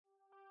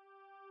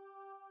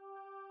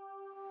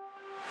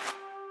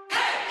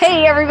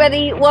Hey,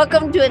 everybody.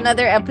 Welcome to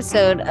another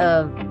episode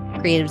of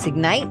Creatives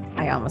Ignite.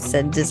 I almost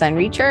said Design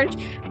Recharge,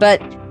 but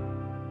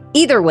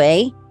either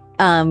way,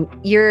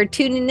 you're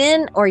tuning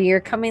in or you're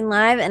coming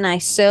live, and I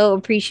so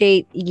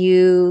appreciate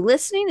you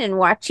listening and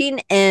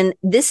watching. And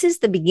this is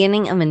the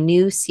beginning of a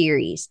new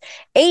series,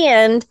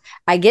 and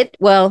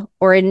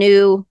or a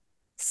new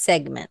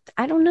segment.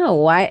 I don't know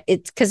why.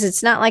 It's because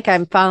it's not like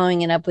I'm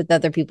following it up with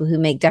other people who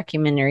make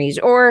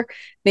documentaries, or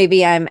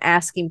maybe I'm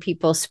asking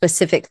people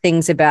specific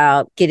things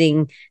about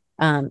getting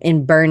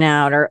in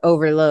burnout or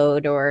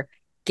overload or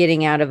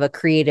getting out of a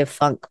creative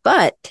funk.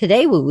 But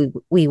today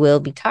we will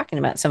be talking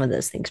about some of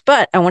those things.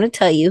 But I want to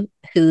tell you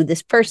who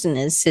this person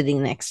is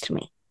sitting next to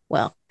me.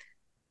 Well,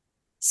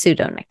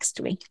 pseudo next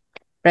to me,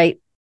 right?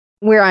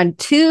 We're on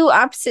two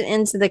opposite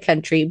ends of the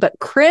country, but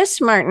Chris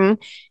Martin,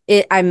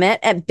 I met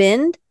at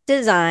Bend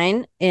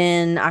Design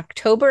in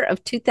October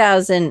of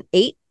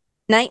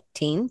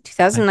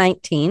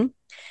 2019.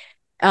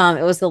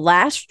 It was the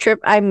last trip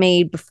I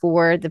made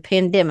before the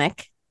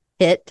pandemic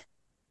hit,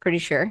 pretty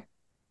sure.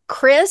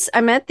 Chris,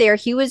 I met there.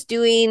 He was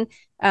doing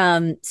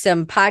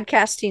some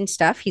podcasting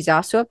stuff. He's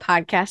also a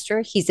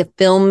podcaster. He's a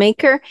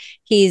filmmaker.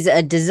 He's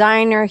a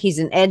designer. He's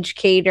an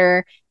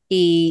educator.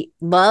 He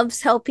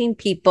loves helping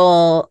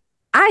people.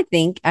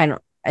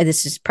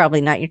 This is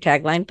probably not your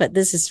tagline, but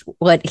this is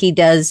what he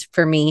does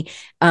for me.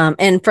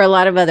 And for a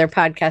lot of other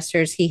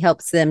podcasters, he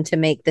helps them to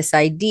make this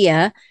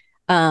idea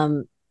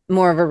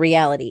more of a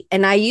reality.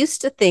 And I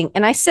used to think,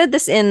 and I said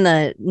this in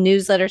the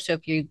newsletter, so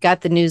if you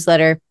got the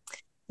newsletter,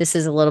 this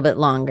is a little bit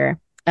longer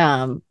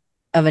of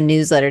a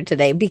newsletter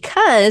today,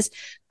 because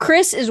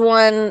Chris is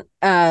one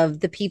of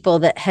the people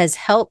that has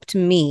helped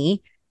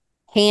me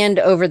hand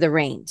over the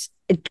reins.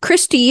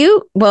 Chris,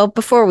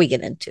 before we get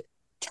into it,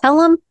 tell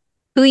them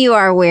who you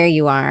are, where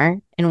you are,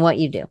 and what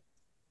you do.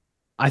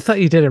 I thought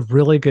you did a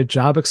really good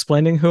job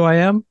explaining who I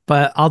am,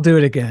 but I'll do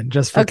it again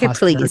just for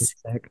posterity's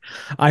sake.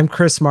 I'm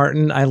Chris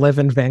Martin. I live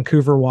in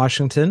Vancouver,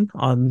 Washington,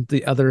 on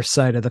the other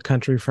side of the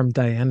country from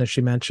Diane, as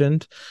she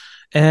mentioned.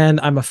 And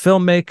I'm a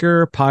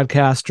filmmaker,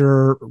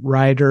 podcaster,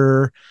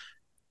 writer.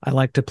 I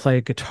like to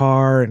play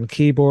guitar and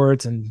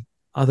keyboards and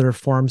other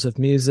forms of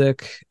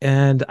music.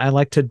 And I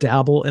like to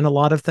dabble in a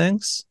lot of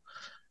things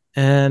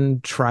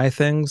and try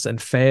things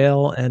and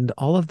fail and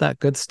all of that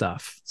good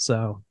stuff.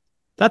 So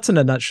that's in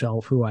a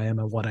nutshell who I am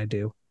and what I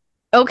do.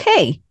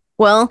 Okay.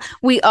 Well,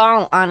 we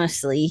all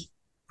honestly,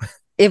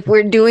 if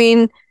we're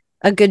doing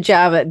a good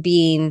job at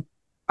being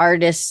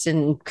artists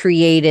and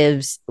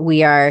creatives,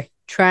 we are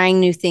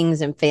trying new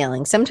things and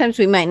failing. Sometimes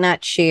we might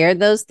not share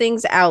those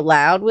things out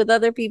loud with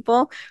other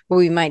people, or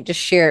we might just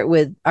share it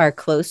with our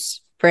close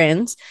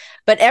friends.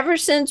 But ever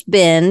since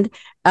Bend,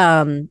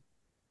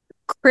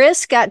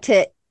 Chris got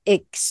to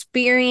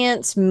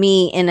experience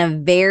me in a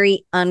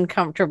very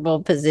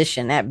uncomfortable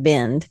position at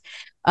Bend.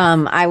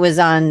 I was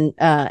on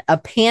a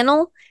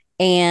panel,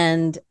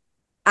 and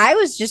I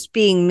was just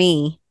being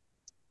me,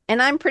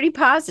 and I'm pretty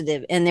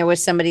positive. And there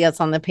was somebody else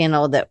on the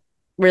panel that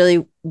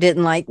really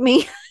didn't like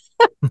me.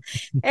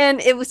 And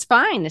it was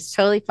fine. It's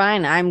totally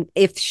fine.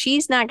 If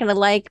she's not going to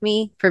like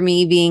me for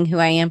me being who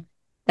I am,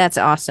 that's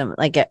awesome.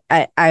 Like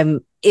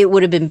it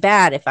would have been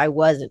bad if I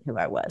wasn't who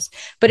I was,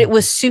 but it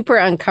was super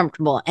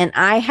uncomfortable. And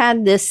I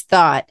had this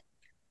thought,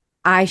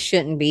 I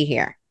shouldn't be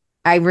here.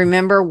 I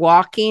remember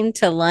walking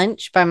to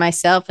lunch by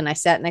myself, and I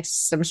sat next to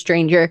some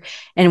stranger,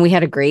 and we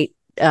had a great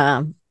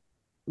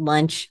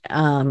lunch.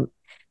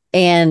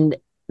 And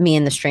me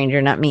and the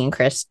stranger, not me and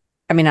Chris.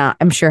 I mean, I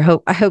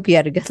hope you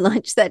had a good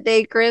lunch that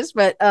day, Chris.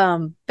 But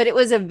it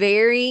was a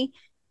very,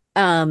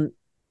 I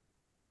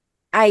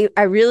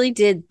really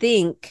did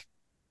think,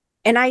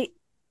 and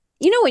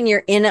when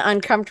you're in an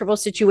uncomfortable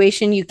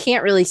situation, you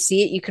can't really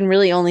see it. You can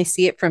really only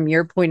see it from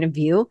your point of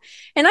view.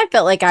 And I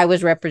felt like I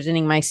was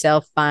representing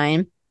myself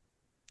fine.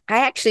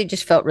 I actually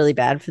just felt really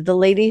bad for the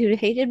lady who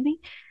hated me.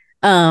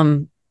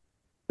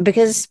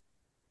 Because,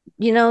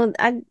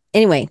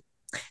 anyway.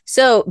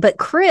 So, but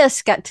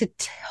Chris got to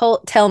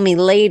tell me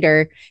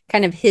later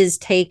kind of his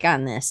take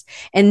on this.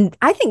 And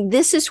I think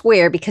this is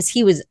where, because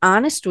he was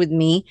honest with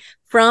me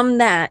from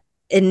that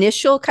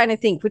initial kind of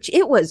thing, which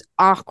it was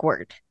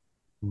awkward.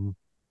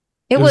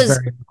 It was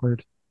very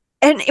awkward.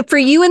 And for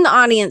you in the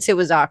audience, it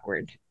was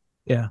awkward.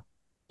 Yeah.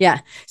 Yeah.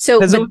 So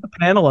it was a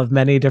panel of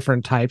many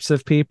different types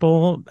of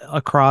people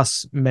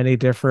across many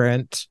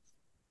different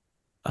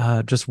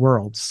just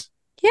worlds.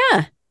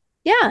 Yeah.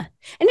 Yeah.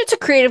 And it's a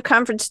creative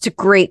conference. It's a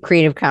great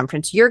creative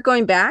conference. You're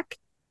going back?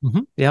 Mm-hmm.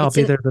 Yeah, I'll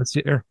be there this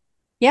year.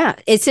 Yeah.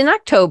 It's in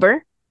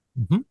October.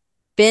 Mm-hmm.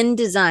 Bend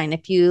Design.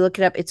 If you look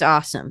it up, it's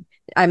awesome.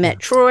 I met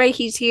Troy.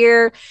 He's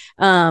here.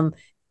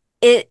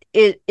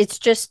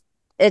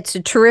 It's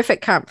a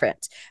terrific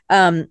conference.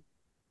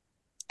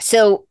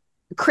 So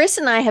Chris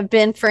and I have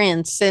been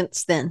friends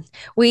since then.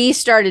 We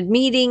started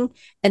meeting,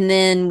 and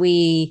then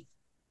we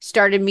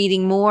started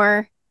meeting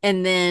more,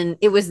 and then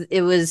it was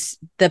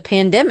the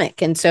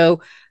pandemic, and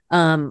so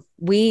I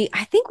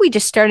think we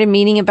just started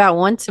meeting about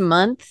once a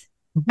month.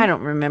 Mm-hmm. I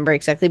don't remember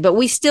exactly, but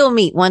we still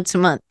meet once a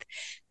month.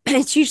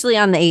 It's usually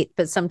on the 8th,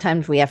 but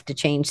sometimes we have to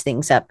change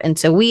things up. And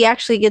so we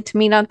actually get to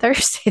meet on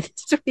Thursday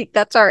this week.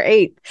 That's our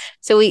 8th.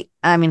 So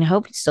I mean, I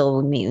hope you still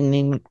will meet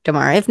me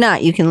tomorrow. If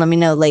not, you can let me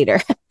know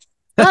later.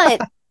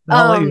 But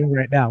I'll let you know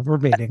right now. We're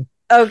meeting.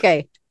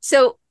 okay.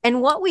 So,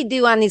 and what we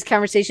do on these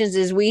conversations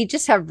is we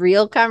just have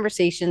real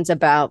conversations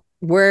about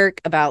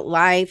work, about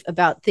life,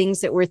 about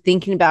things that we're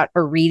thinking about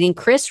or reading.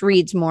 Chris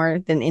reads more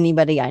than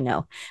anybody I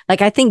know.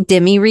 Like, I think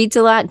Demi reads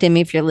a lot.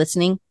 Demi, if you're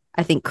listening,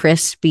 I think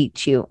Chris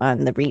beats you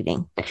on the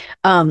reading.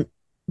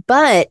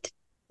 But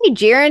hey,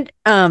 Jared,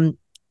 one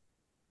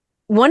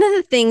of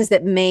the things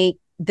that make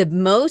the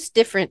most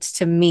difference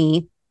to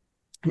me,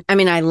 I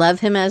mean, I love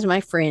him as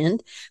my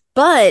friend,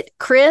 but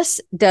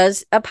Chris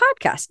does a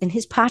podcast and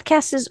his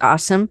podcast is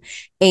awesome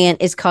and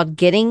it's called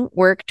Getting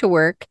Work to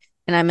Work.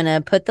 And I'm going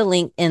to put the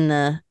link in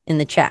the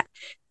chat.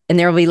 And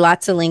there will be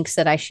lots of links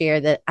that I share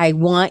that I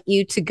want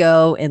you to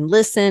go and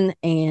listen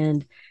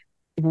and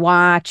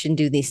watch and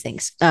do these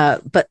things.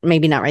 But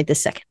maybe not right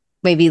this second.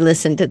 Maybe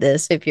listen to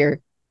this if you're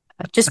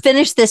just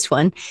finish this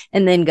one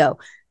and then go,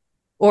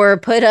 or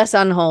put us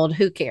on hold.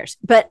 Who cares?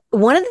 But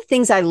one of the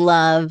things I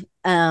love,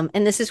 and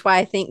this is why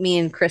I think me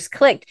and Chris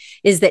clicked,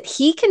 is that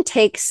he can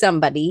take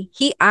somebody.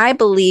 I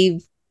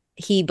believe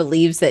he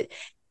believes that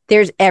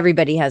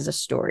everybody has a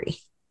story.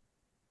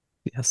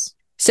 Yes.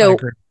 So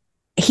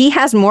he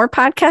has more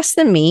podcasts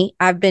than me.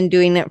 I've been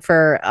doing it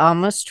for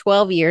almost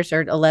 12 years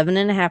or 11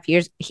 and a half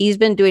years. He's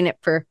been doing it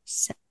for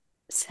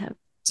 7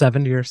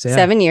 years. Yeah.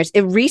 7 years.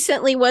 It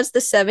recently was the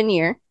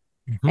 7-year.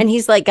 Mm-hmm. And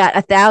he's like got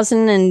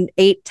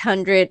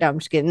 1,800. I'm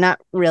just kidding, not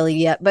really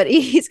yet, but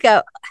he's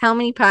got how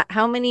many?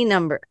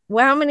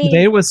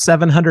 Today was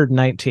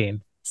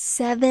 719.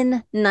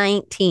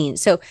 719.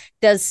 So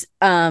does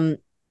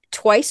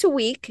twice a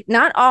week,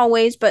 not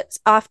always, but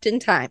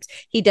oftentimes.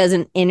 He does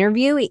an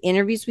interview. He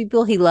interviews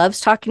people. He loves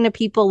talking to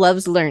people,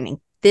 loves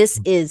learning.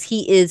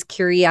 He is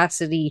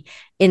curiosity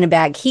in a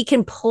bag. He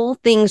can pull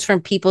things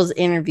from people's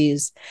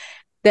interviews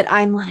that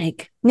I'm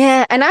like,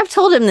 yeah. And I've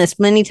told him this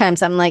many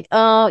times. I'm like,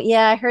 oh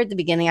yeah, I heard the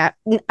beginning.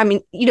 I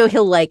mean,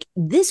 he'll like,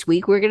 this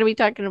week we're going to be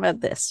talking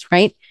about this,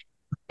 right?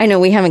 I know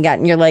we haven't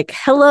gotten, you're like,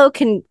 hello,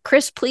 can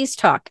Chris please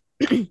talk?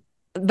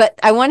 But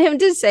I want him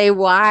to say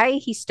why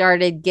he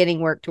started Getting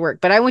Work to Work.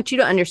 But I want you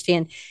to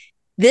understand,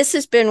 this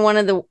has been one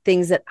of the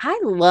things that I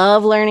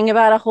love learning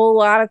about a whole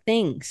lot of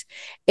things.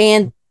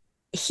 And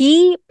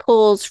he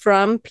pulls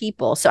from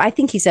people. So I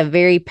think he's a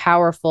very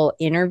powerful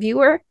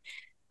interviewer.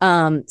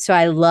 So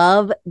I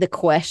love the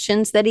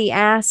questions that he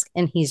asks,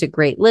 and he's a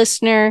great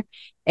listener,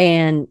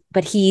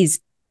 but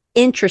he's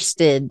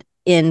interested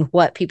in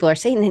what people are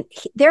saying. And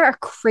there are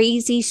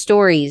crazy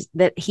stories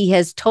that he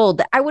has told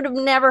that I would have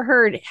never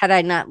heard had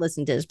I not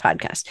listened to his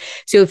podcast.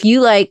 So if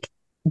you like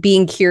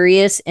being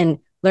curious and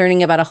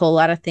learning about a whole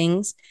lot of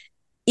things,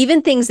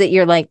 even things that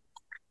you're like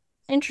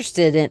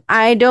interested in,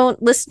 I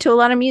don't listen to a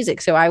lot of music,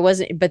 so I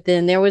wasn't, but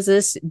then there was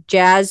this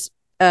jazz,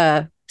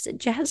 was it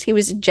jazz? He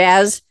was a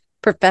jazz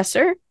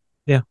professor.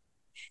 Yeah.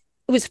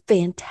 It was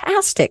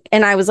fantastic.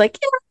 And I was like,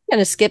 yeah, I'm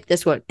going to skip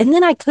this one. And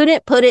then I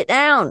couldn't put it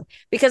down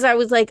because I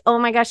was like, oh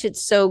my gosh,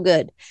 it's so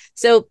good.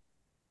 So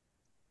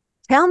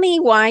tell me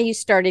why you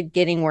started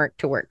Getting Work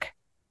to Work.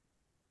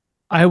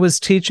 I was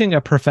teaching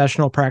a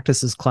professional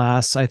practices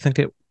class. I think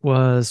it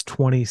was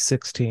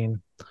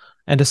 2016.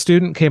 And a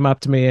student came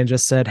up to me and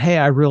just said, hey,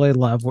 I really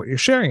love what you're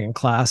sharing in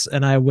class.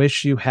 And I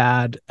wish you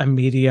had a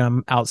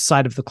medium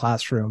outside of the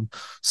classroom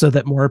so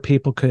that more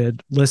people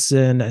could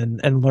listen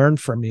and learn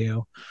from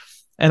you.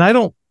 And I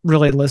don't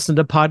really listen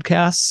to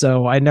podcasts,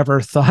 so I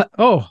never thought,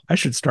 oh, I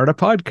should start a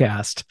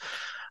podcast.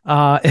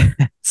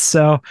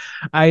 So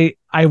I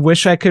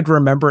wish I could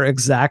remember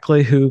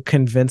exactly who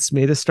convinced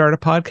me to start a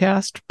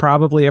podcast.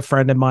 Probably a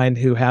friend of mine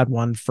who had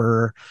one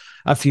for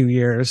a few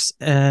years.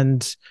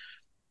 And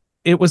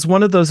it was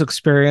one of those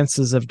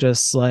experiences of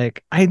just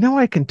like, I know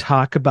I can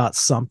talk about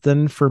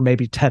something for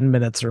maybe 10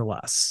 minutes or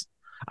less.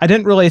 I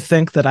didn't really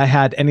think that I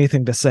had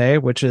anything to say,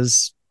 which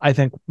is, I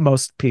think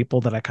most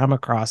people that I come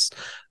across,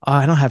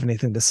 I don't have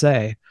anything to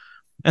say.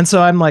 And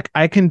so I'm like,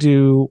 I can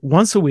do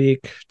once a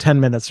week, 10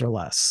 minutes or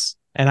less.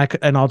 And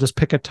I'll just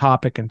pick a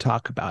topic and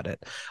talk about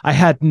it. I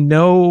had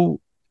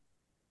no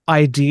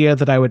idea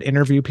that I would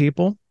interview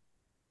people.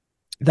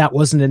 That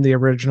wasn't in the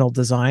original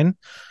design.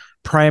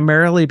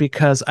 Primarily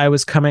because I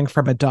was coming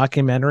from a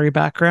documentary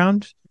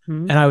background,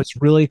 and I was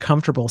really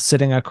comfortable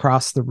sitting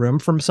across the room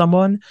from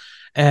someone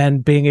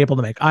and being able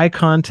to make eye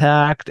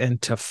contact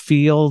and to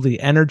feel the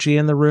energy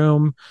in the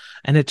room.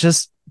 And it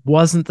just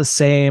wasn't the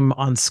same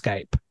on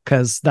Skype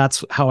because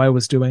that's how I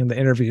was doing the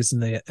interviews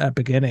in the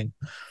beginning.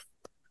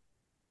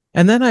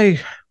 And then I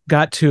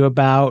got to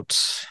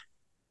about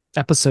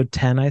episode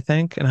 10, I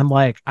think. And I'm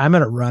like, I'm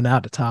going to run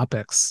out of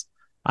topics.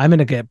 I'm going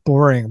to get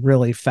boring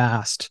really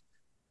fast.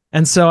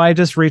 And so I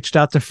just reached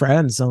out to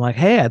friends and like,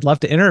 hey, I'd love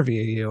to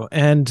interview you.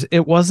 And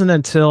it wasn't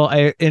until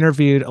I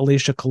interviewed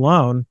Alicia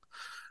Colon,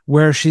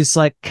 where she's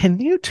like, can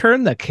you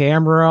turn the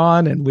camera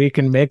on and we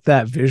can make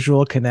that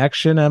visual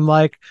connection? I'm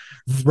like,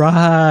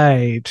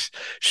 right,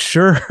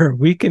 sure,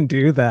 we can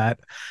do that.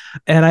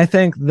 And I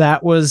think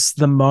that was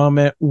the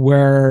moment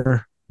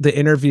where the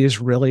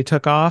interviews really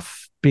took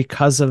off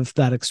because of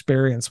that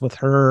experience with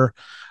her.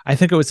 I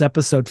think it was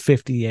episode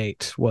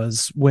 58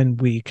 was when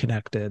we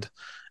connected.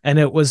 And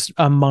it was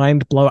a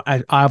mind blow.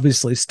 I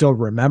obviously still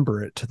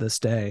remember it to this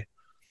day.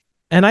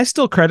 And I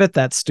still credit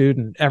that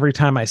student every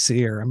time I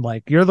see her. I'm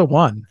like, you're the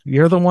one.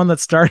 You're the one that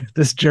started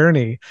this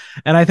journey.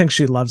 And I think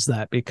she loves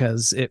that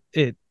because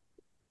it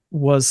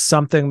was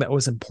something that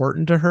was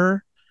important to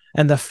her.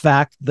 And the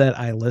fact that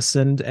I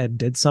listened and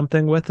did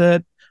something with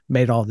it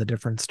made all the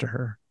difference to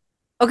her.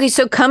 Okay,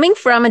 so coming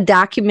from a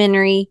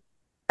documentary,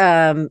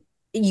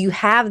 you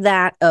have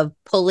that of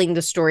pulling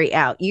the story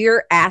out.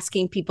 You're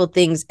asking people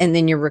things and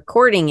then you're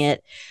recording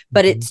it,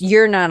 but it's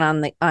you're not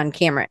on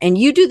camera. And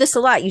you do this a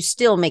lot. You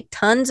still make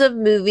tons of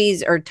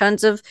movies or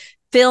tons of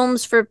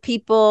films for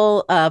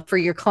people, for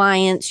your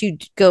clients. You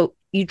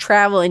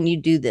travel and you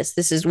do this.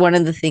 This is one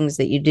of the things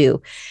that you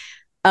do.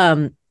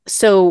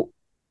 So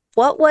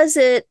what was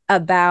it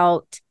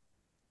about?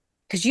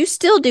 Because you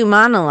still do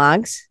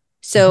monologues.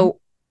 So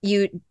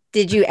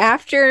did you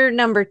after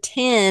number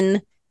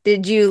 10,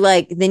 did you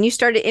then you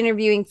started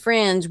interviewing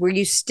friends? Were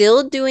you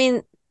still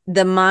doing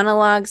the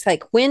monologues?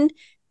 Like when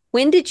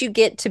did you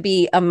get to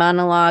be a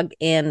monologue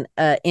and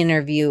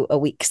interview a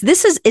week?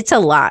 Because it's a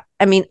lot.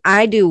 I mean,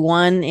 I do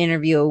one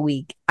interview a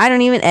week. I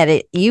don't even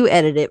edit. You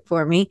edit it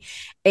for me.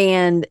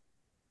 And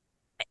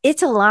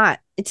it's a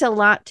lot. It's a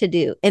lot to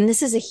do. And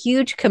this is a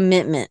huge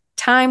commitment,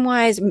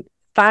 time-wise,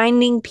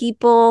 finding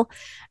people.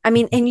 I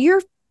mean, and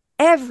you're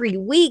every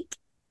week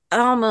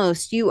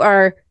almost you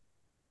are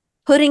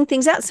putting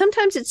things out.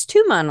 Sometimes it's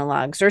 2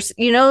 monologues or,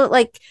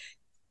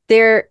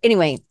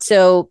 anyway.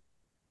 So,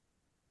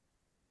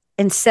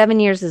 and 7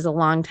 years is a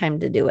long time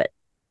to do it.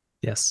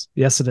 Yes,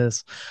 it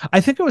is.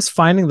 I think it was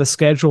finding the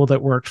schedule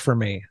that worked for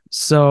me.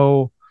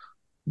 So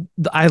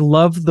I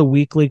love the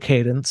weekly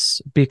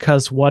cadence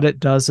because what it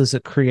does is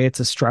it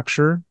creates a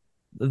structure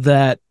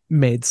that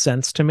made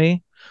sense to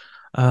me.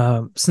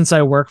 Since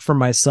I work for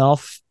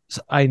myself,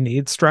 I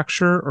need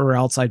structure or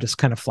else I just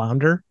kind of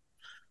flounder.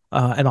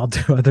 And I'll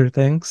do other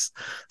things.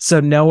 So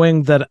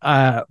knowing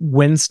that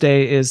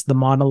Wednesday is the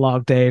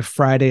monologue day,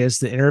 Friday is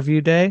the interview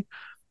day.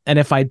 And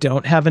if I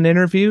don't have an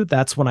interview,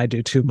 that's when I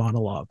do 2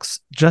 monologues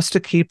just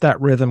to keep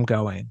that rhythm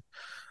going.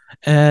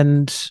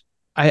 And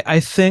I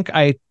think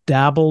I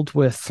dabbled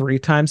with 3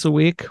 times a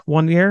week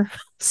one year.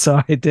 So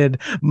I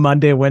did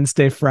Monday,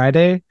 Wednesday,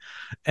 Friday.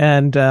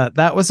 And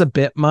that was a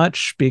bit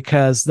much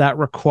because that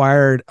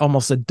required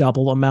almost a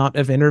double amount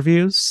of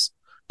interviews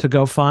to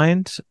go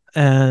find.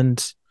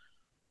 And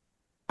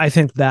I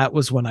think that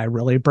was when I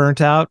really burnt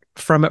out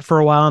from it for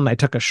a while, and I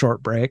took a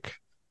short break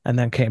and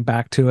then came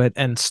back to it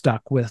and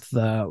stuck with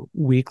the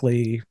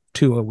weekly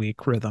 2 a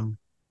week rhythm.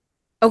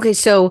 Okay,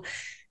 so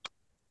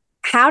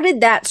how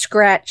did that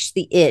scratch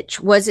the itch?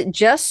 Was it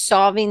just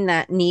solving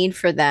that need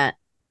for that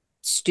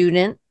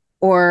student,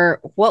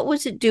 or what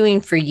was it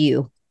doing for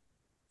you?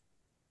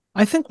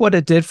 I think what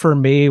it did for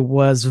me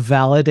was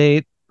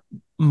validate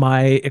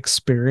my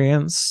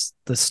experience,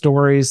 the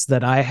stories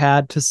that I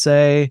had to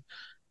say,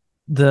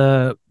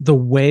 the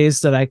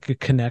ways that I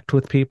could connect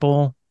with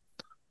people.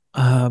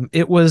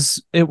 It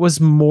was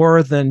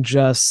more than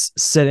just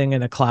sitting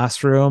in a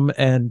classroom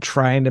and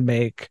trying to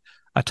make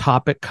a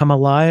topic come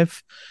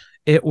alive.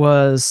 It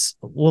was,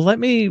 well, let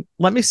me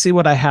see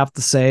what I have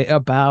to say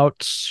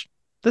about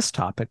this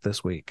topic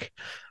this week.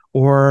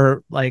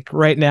 Or like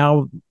right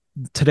now,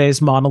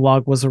 today's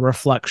monologue was a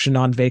reflection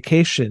on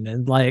vacation,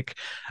 and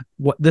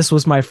what this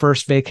was my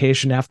first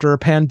vacation after a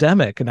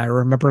pandemic. And I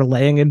remember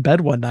laying in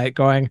bed one night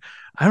going,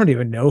 I don't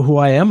even know who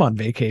I am on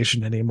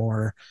vacation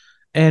anymore.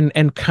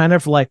 And kind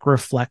of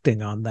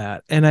reflecting on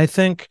that. And I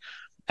think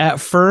at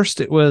first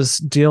it was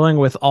dealing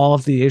with all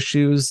of the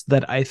issues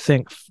that I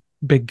think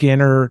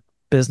beginner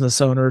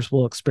business owners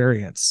will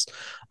experience,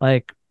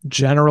 like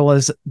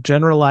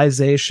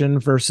generalization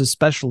versus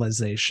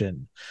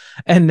specialization.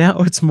 And now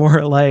it's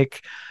more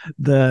like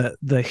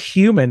the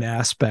human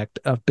aspect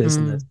of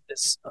business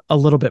is a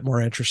little bit more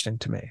interesting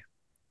to me.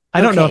 I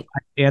don't know if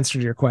I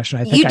answered your question.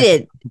 I think you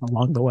did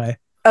along the way.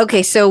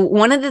 Okay, so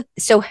one of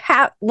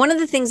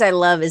the things I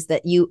love is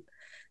that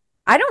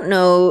I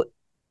don't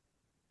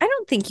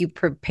think you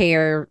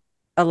prepare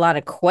a lot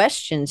of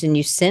questions and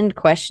you send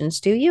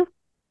questions, do you?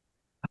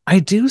 I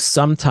do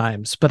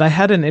sometimes, but I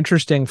had an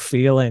interesting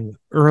feeling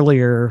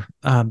earlier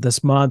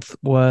this month.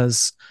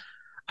 Was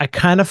I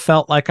kind of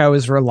felt like I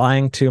was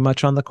relying too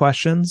much on the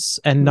questions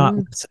and not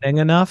listening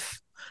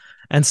enough.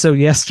 And so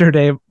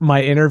yesterday,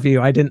 my interview,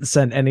 I didn't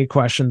send any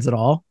questions at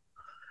all.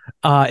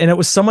 And it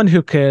was someone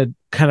who could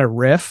kind of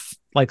riff.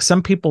 Like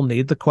some people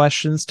need the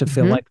questions to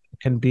feel like they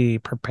can be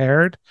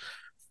prepared.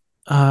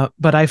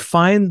 But I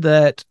find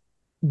that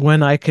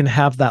when I can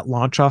have that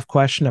launch off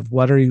question of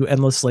what are you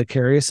endlessly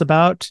curious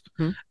about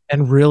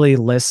and really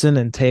listen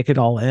and take it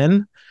all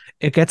in,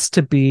 it gets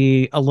to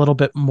be a little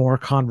bit more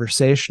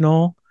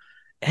conversational,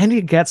 and you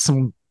get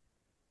some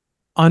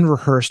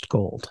unrehearsed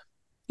gold.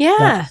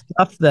 Yeah.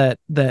 That's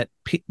stuff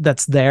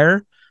that's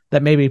there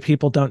that maybe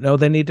people don't know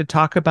they need to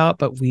talk about,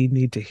 but we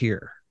need to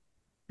hear.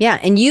 Yeah.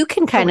 And you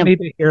can We kind don't of, need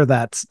to hear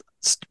that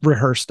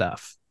rehearsed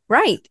stuff.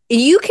 right.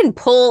 You can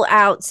pull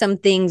out some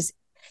things.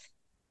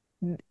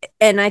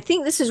 And I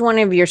think this is one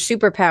of your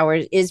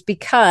superpowers is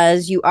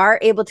because you are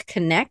able to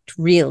connect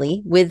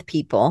really with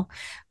people,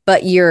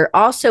 but you're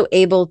also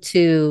able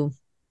to.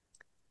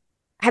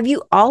 Have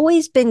you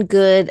always been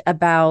good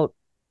about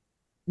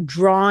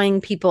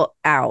drawing people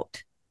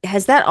out?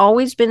 Has that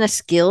always been a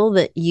skill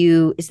that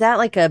is that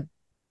like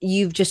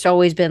you've just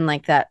always been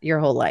like that your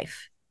whole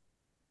life?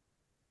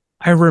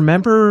 I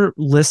remember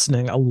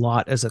listening a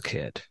lot as a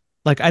kid.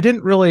 Like I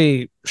didn't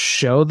really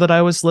show that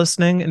I was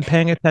listening and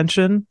paying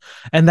attention,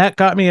 and that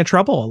got me in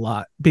trouble a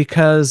lot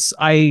because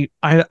I'm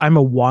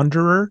a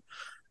wanderer.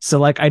 So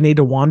like I need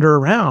to wander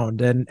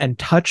around and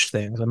touch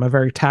things. I'm a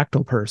very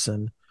tactile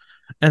person.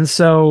 And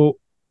so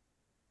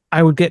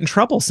I would get in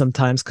trouble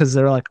sometimes because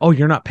they're like, "Oh,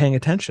 you're not paying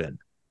attention."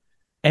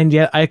 And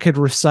yet I could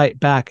recite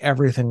back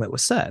everything that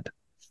was said.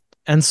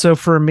 And so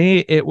for me,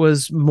 it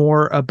was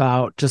more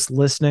about just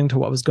listening to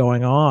what was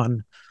going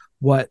on,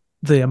 what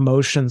the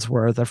emotions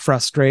were, the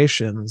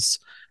frustrations.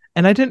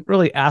 And I didn't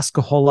really ask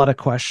a whole lot of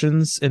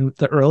questions in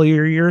the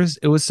earlier years.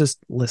 It was just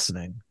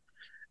listening.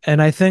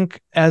 And I think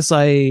as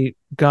I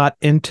got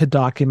into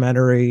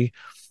documentary,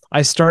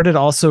 I started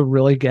also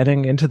really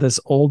getting into this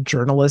old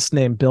journalist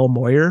named Bill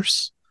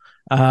Moyers,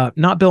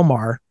 not Bill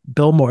Maher,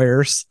 Bill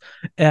Moyers.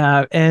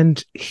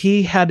 And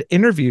he had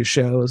interview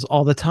shows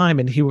all the time,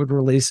 and he would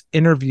release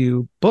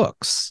interview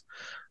books,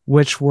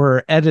 which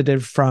were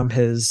edited from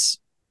his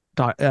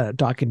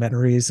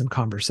documentaries and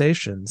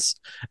conversations.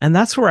 And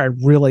that's where I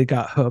really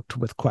got hooked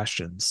with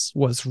questions,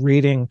 was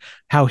reading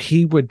how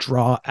he would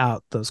draw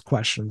out those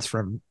questions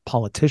from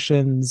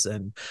politicians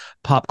and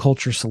pop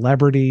culture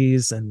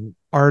celebrities and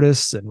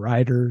artists and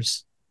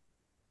writers.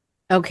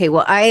 Okay,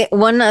 well, I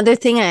one other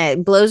thing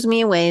that blows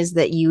me away is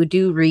that you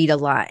do read a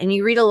lot and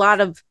you read a lot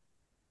of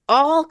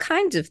all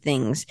kinds of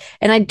things.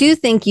 And I do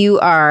think you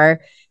are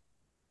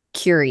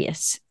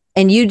curious.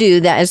 And you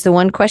do that as the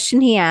one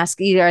question he asks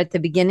either at the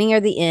beginning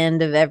or the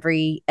end of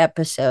every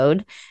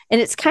episode.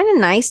 And it's kind of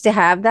nice to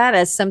have that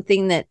as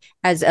something that,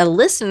 as a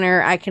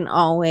listener, I can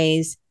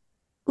always,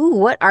 ooh,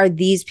 what are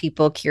these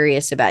people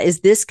curious about?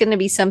 Is this going to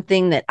be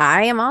something that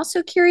I am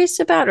also curious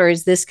about? Or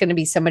is this going to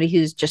be somebody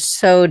who's just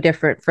so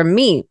different from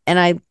me? And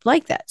I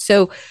like that.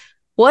 So,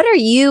 what are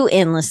you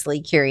endlessly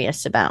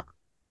curious about?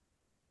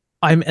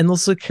 I'm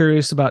endlessly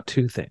curious about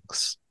two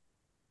things: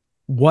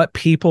 what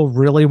people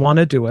really want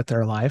to do with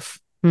their life,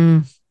 Hmm.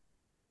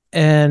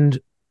 and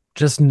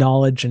just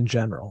knowledge in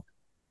general.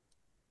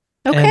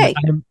 And Okay.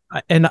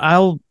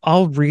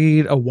 I'll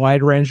read a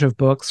wide range of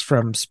books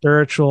from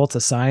spiritual to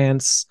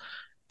science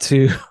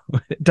to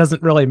it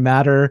doesn't really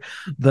matter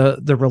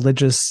the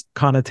religious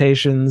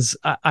connotations.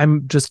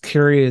 I'm just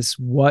curious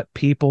what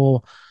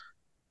people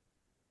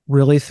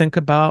really think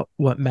about,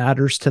 what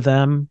matters to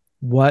them,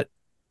 what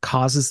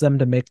causes them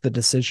to make the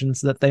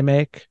decisions that they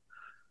make.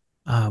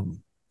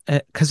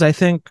 Because I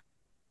think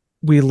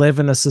we live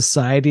in a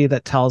society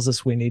that tells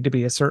us we need to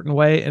be a certain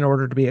way in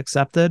order to be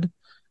accepted,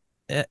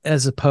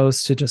 as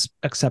opposed to just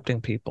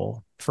accepting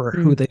people for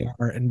who Hmm. they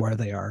are and where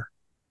they are.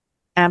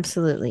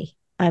 Absolutely.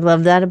 I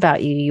love that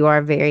about you. You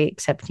are very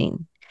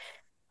accepting.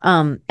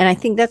 And I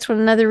think that's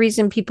another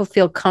reason people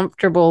feel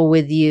comfortable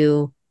with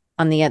you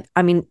on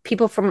I mean,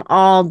 people from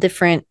all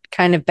different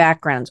kind of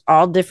backgrounds,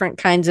 all different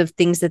kinds of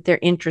things that they're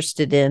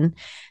interested in.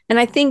 And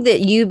I think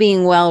that you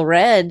being well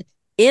read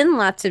in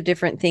lots of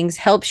different things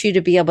helps you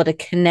to be able to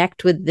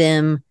connect with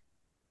them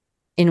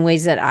in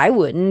ways that I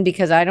wouldn't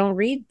because I don't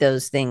read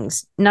those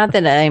things. Not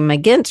that I'm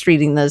against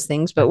reading those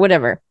things, but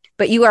whatever.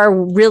 But you are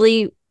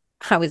really,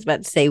 I was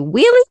about to say,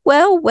 really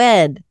well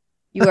read.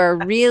 You are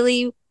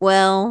really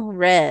well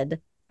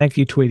read. Thank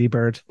you, Tweety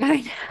Bird.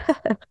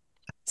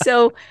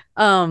 So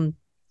um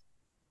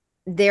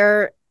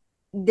there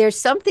there's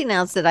something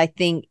else that I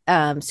think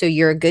so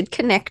you're a good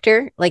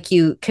connector, like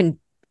you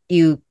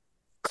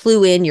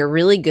clue in, you're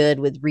really good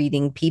with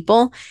reading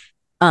people.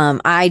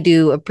 I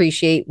do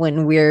appreciate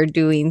when we're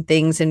doing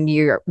things and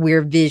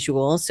we're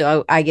visual,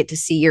 so I get to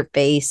see your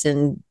face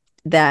and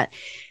that.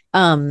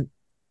 Um,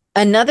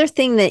 Another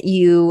thing that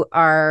you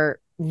are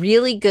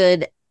really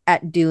good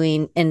at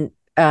doing and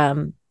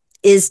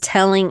is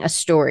telling a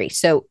story.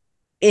 So,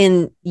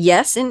 in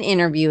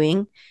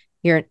interviewing,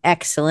 you're an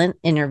excellent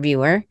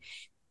interviewer,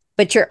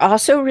 but you're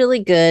also really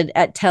good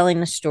at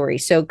telling a story.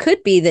 So it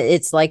could be that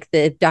it's like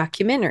the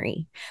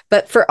documentary,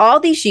 but for all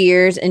these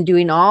years and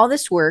doing all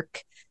this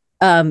work,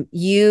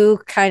 you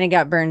kind of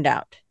got burned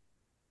out.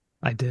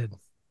 I did.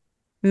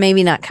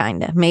 Maybe not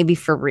kind of, maybe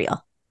for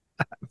real.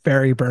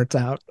 Very burnt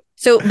out.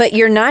 So, but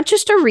you're not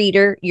just a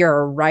reader, you're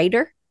a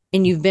writer,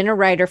 and you've been a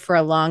writer for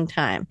a long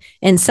time.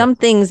 And Yeah, some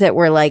things that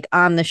were like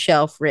on the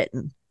shelf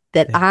written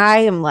that yeah. I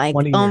am like,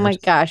 20 oh my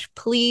years. gosh,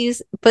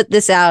 please put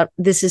this out.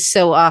 This is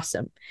so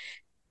awesome.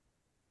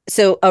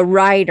 So, a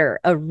writer,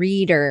 a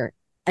reader,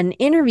 an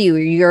interviewer,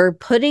 you're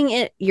putting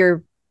it,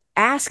 you're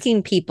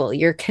asking people,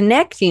 you're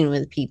connecting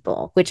with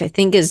people, which I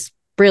think is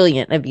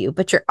brilliant of you,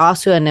 but you're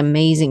also an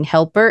amazing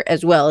helper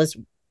as well as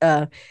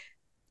uh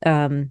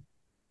um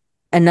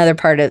another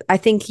part of, I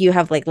think you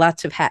have like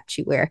lots of hats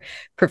you wear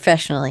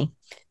professionally.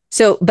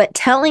 So, but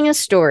telling a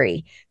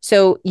story.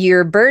 So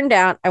you're burned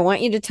out. I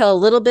want you to tell a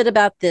little bit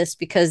about this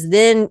because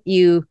then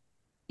you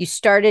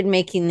started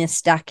making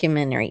this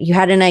documentary. You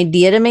had an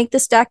idea to make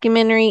this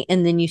documentary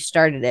and then you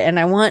started it. And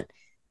I want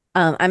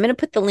I'm going to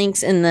put the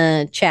links in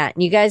the chat.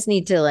 You guys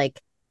need to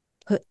like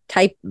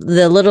type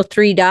the little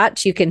three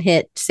dots. You can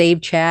hit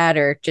save chat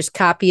or just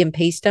copy and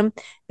paste them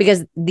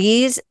because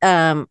these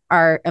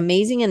are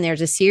amazing. And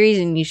there's a series,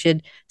 and you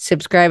should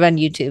subscribe on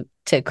YouTube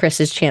to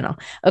Chris's channel.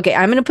 Okay,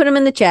 I'm going to put them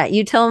in the chat.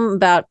 You tell them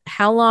about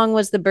how long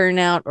was the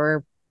burnout,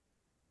 or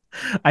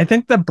I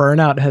think the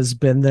burnout has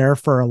been there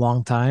for a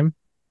long time.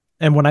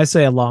 And when I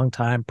say a long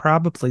time,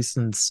 probably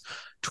since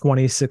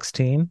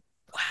 2016.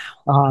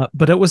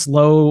 But it was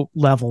low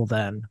level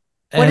then.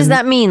 What does And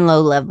that mean,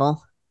 low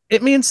level?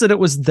 it means that it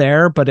was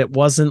there, but it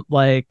wasn't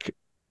like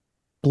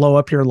blow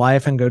up your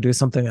life and go do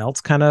something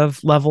else kind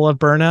of level of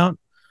burnout.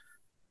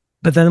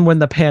 But then when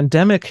the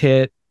pandemic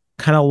hit,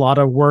 kind of a lot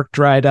of work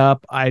dried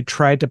up. I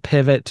tried to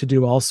pivot to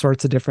do all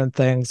sorts of different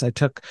things. I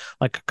took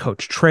like a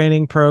coach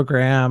training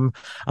program.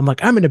 I'm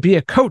like, I'm going to be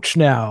a coach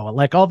now,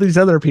 like all these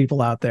other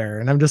people out there.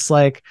 And I'm just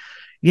like,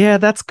 yeah,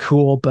 that's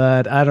cool,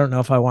 but I don't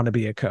know if I want to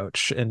be a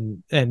coach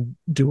and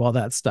do all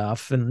that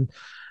stuff. And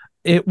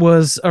it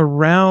was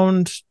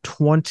around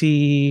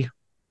 20,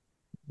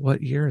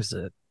 what year is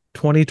it?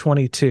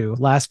 2022,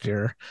 last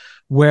year,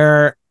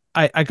 where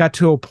I got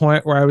to a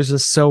point where I was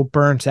just so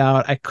burnt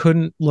out. I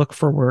couldn't look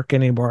for work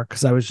anymore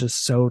because I was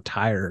just so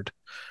tired.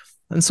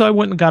 And so I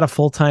went and got a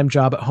full-time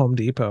job at Home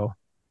Depot.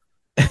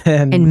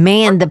 And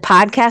man, the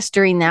podcast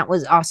during that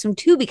was awesome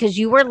too, because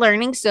you were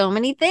learning so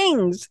many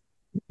things.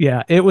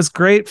 Yeah, it was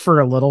great for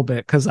a little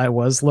bit because I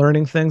was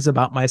learning things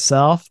about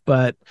myself,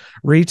 but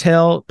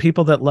retail,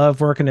 people that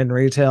love working in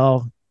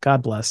retail,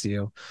 God bless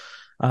you.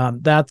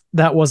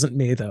 That wasn't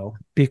me though,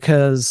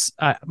 because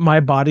my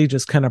body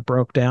just kind of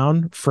broke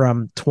down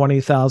from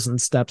 20,000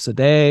 steps a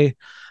day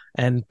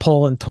and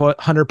pulling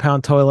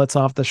 100-pound toilets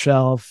off the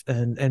shelf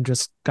and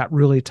just got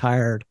really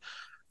tired.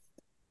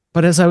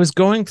 But as I was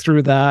going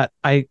through that,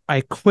 I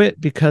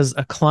quit because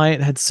a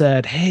client had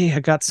said, hey,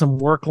 I got some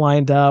work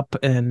lined up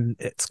and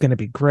it's going to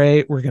be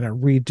great. We're going to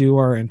redo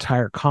our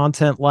entire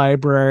content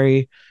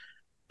library.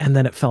 And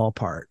then it fell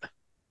apart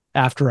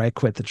after I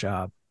quit the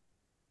job.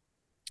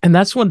 And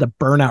that's when the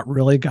burnout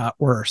really got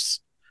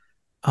worse.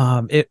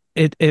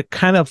 It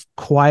kind of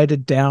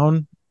quieted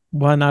down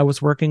when I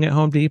was working at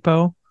Home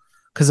Depot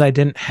because I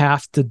didn't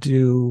have to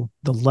do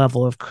the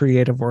level of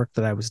creative work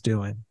that I was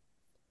doing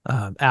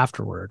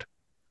afterward.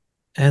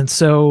 And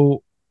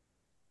so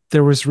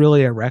there was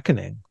really a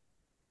reckoning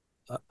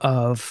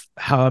of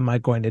how am I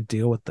going to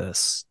deal with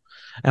this?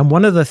 And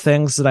one of the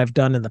things that I've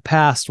done in the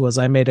past was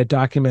I made a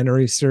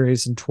documentary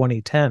series in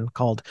 2010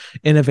 called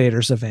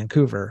Innovators of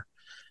Vancouver.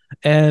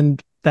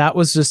 And that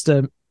was just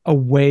a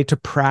way to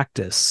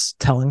practice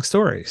telling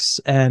stories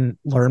and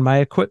learn my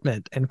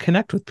equipment and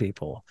connect with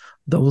people.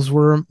 Those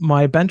were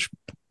my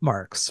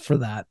benchmarks for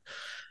that.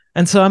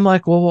 And so I'm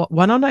like, well,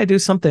 why don't I do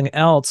something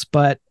else?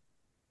 But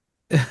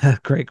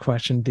great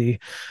question, D.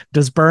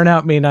 Does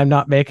burnout mean I'm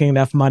not making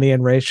enough money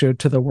in ratio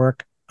to the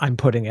work I'm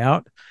putting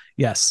out?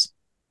 Yes,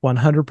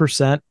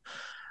 100%.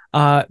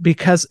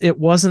 Because it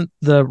wasn't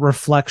the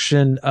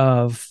reflection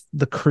of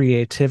the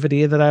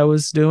creativity that I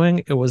was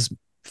doing. It was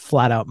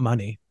flat out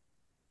money.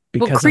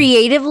 Well,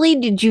 creatively,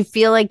 did you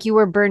feel like you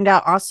were burned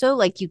out also?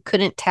 Like you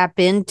couldn't tap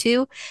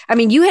into? I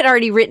mean, you had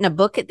already written a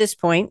book at this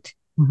point,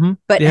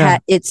 but yeah.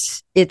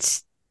 it's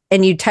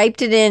and you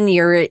typed it in,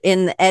 you're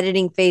in the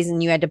editing phase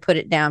and you had to put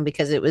it down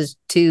because it was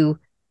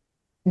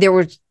there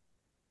were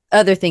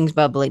other things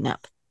bubbling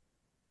up.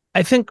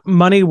 I think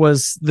money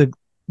was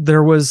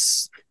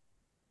there's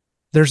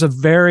a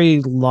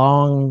very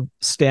long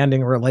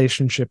standing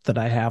relationship that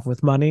I have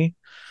with money.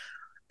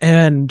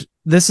 And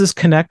this is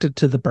connected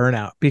to the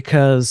burnout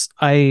because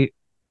I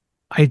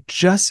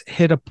just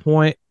hit a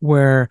point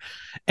where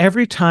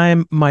every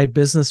time my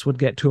business would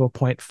get to a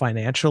point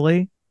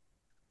financially,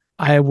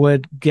 I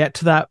would get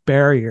to that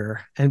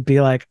barrier and be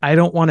like, I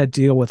don't want to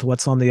deal with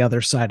what's on the other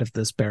side of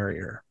this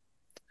barrier.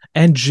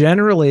 And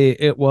generally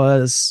it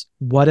was,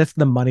 what if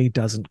the money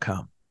doesn't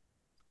come?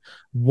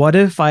 What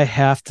if I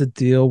have to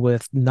deal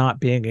with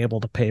not being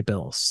able to pay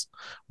bills?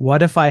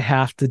 What if I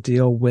have to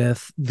deal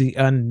with the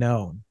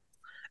unknown?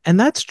 And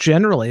that's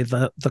generally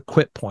the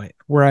quit point,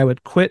 where I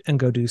would quit and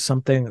go do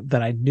something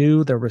that I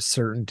knew there was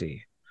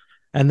certainty.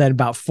 And then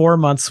about 4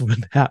 months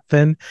would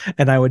happen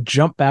and I would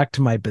jump back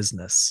to my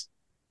business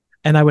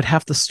and I would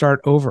have to start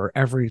over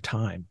every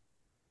time.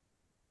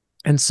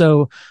 And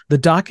so the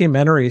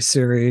documentary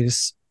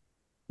series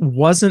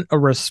wasn't a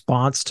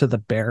response to the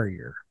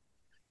barrier.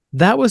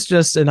 That was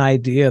just an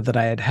idea that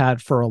I had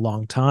had for a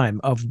long time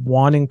of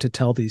wanting to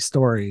tell these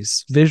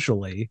stories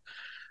visually,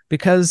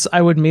 because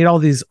I would meet all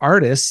these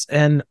artists,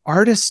 and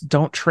artists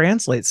don't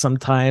translate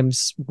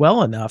sometimes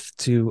well enough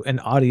to an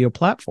audio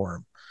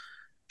platform.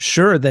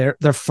 Sure, their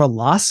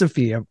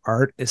philosophy of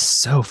art is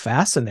so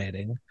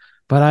fascinating,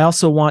 but I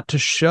also want to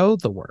show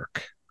the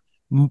work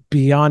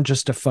beyond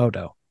just a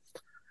photo.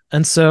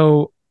 And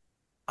so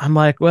I'm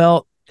like,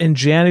 well, in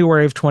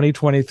January of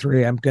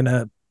 2023, I'm going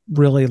to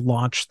really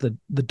launch the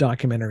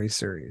documentary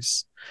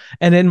series.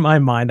 And in my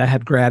mind, I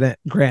had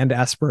grand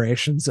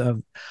aspirations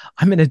of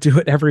I'm going to do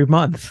it every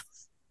month.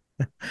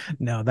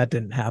 No, that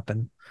didn't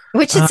happen.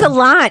 Which it's a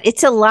lot.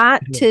 It's a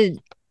lot to,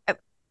 I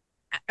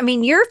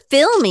mean, you're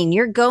filming,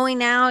 you're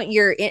going out,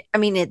 I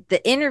mean, at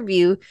the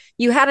interview,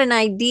 you had an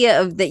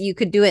idea of that you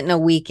could do it in a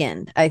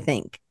weekend, I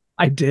think.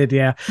 I did,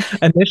 yeah.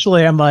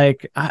 Initially, I'm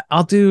like,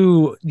 I'll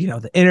do,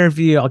 the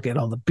interview, I'll get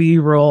all the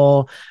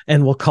B-roll,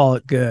 and we'll call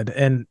it good.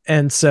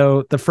 And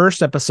so the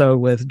first episode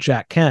with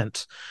Jack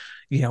Kent,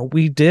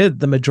 we did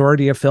the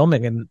majority of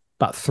filming in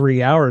about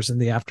 3 hours in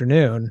the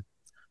afternoon,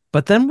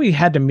 but then we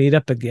had to meet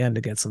up again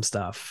to get some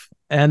stuff.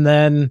 And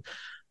then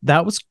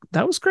that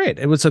was great.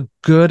 It was a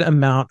good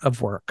amount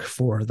of work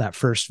for that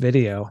first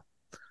video.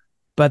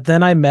 But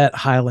then I met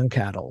Highland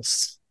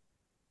cows,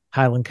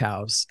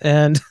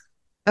 and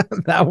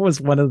that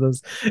was one of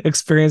those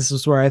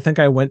experiences where I think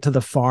I went to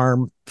the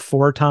farm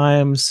 4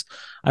 times.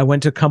 I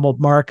went to Cummold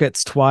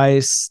Markets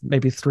twice,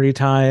 maybe 3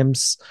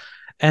 times.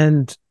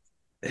 And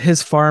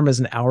his farm is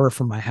an hour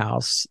from my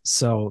house.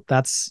 So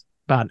that's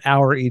about an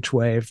hour each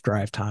way of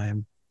drive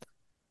time.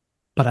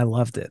 But I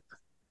loved it.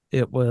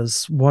 It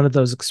was one of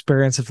those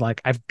experiences of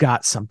like, I've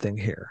got something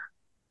here.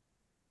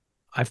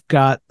 I've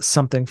got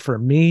something for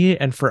me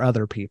and for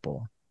other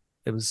people.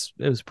 It was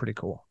pretty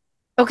cool.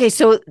 Okay,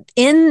 so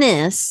in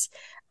this,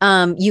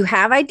 you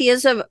have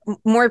ideas of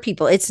more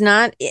people. It's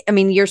not, I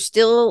mean, you're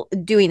still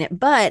doing it,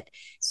 but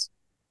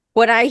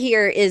what I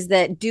hear is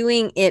that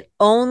doing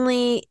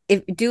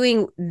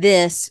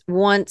this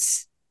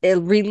once,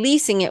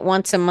 releasing it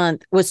once a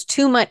month was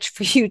too much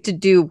for you to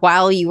do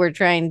while you were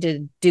trying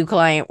to do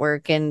client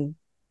work and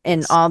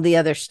all the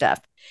other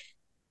stuff.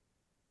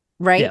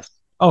 Right? Yes.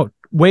 Oh,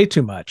 way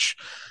too much.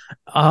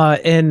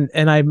 And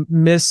I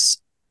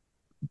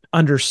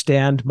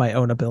misunderstand my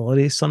own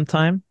ability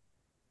sometimes.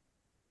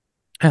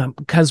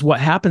 Because what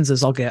happens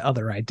is I'll get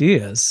other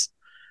ideas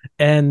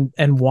and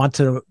want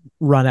to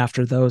run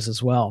after those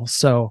as well.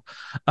 So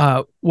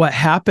what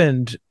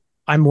happened,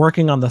 I'm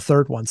working on the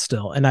third one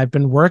still, and I've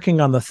been working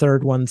on the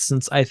third one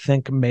since I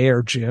think May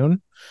or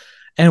June.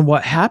 And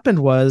what happened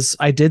was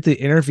I did the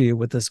interview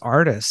with this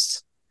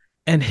artist,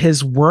 and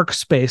his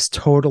workspace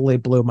totally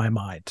blew my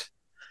mind.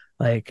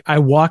 Like, I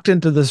walked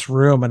into this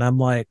room and I'm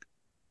like,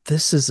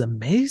 this is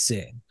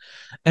amazing.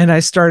 And I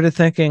started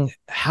thinking,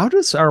 how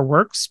does our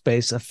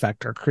workspace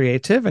affect our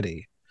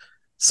creativity?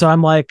 So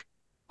I'm like,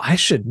 I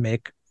should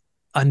make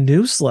a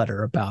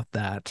newsletter about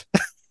that.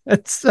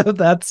 And so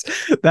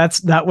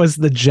that was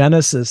the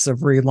genesis of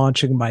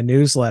relaunching my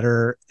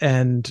newsletter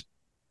and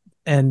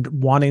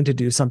wanting to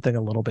do something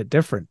a little bit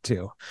different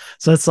too.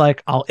 So it's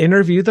like, I'll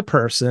interview the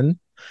person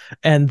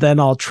and then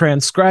I'll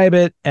transcribe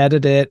it,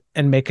 edit it,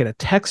 and make it a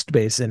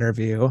text-based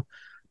interview,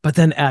 but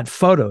then add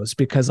photos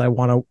because I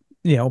want to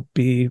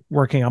be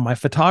working on my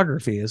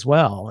photography as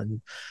well.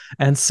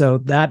 And so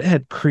that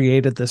had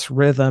created this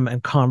rhythm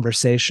and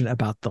conversation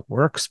about the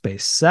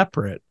workspace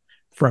separate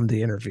from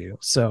the interview.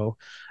 So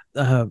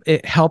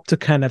it helped to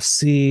kind of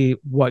see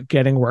what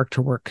getting work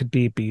to work could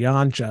be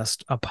beyond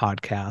just a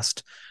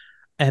podcast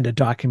and a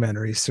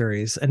documentary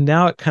series. And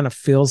now it kind of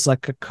feels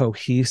like a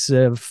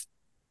cohesive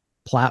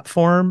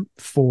platform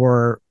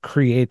for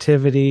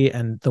creativity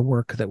and the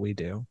work that we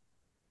do.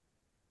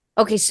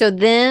 Okay, so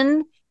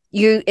then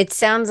it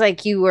sounds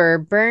like you were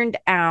burned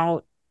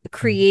out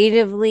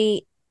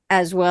creatively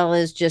as well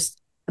as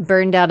just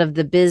burned out of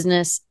the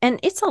business. And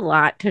it's a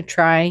lot to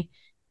try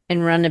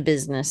and run a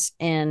business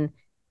and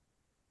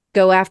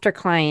go after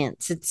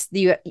clients.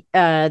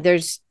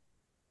 There's,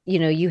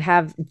 you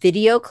have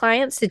video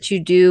clients that you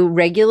do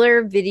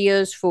regular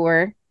videos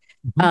for.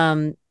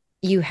 Mm-hmm.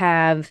 You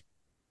have,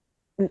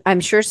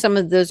 I'm sure some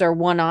of those are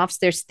one-offs.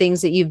 There's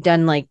things that you've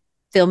done like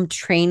film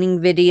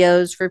training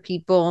videos for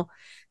people.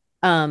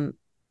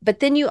 But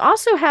then you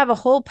also have a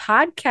whole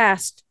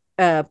podcast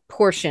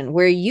portion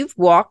where you've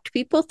walked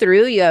people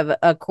through. You have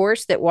a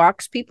course that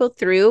walks people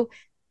through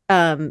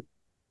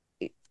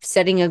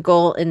setting a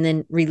goal and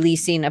then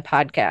releasing a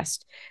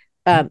podcast.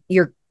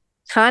 Your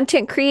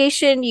content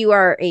creation, you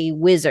are a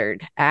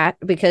wizard at,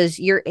 because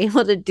you're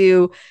able to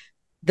do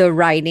the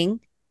writing.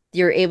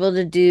 You're able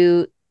to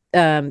do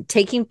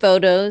taking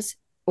photos,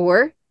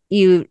 or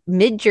you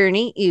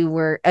Midjourney, you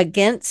were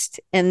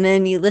against, and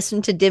then you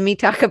listened to Demi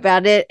talk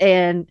about it,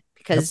 and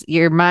because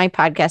you're my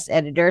podcast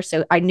editor,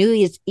 so I knew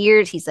his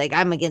ears. He's like,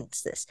 I'm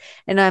against this,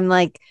 and I'm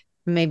like,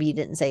 maybe you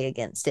didn't say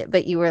against it,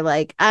 but you were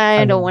like,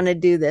 I don't want to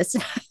do this.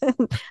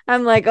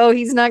 I'm like, oh,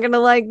 he's not gonna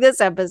like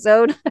this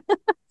episode.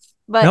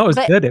 But no, it was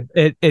good.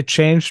 It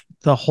changed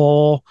the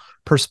whole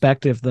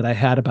perspective that I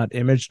had about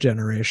image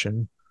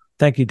generation.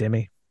 Thank you,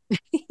 Demi.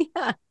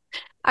 Yeah.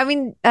 I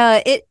mean,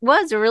 it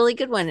was a really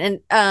good one.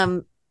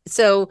 And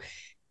so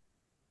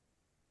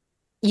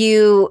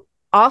you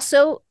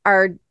also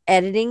are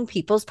editing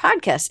people's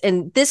podcasts.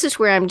 And this is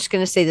where I'm just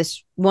going to say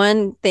this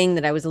one thing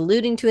that I was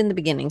alluding to in the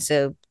beginning.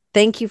 So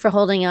thank you for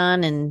holding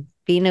on and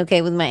being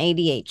okay with my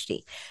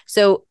ADHD.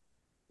 So,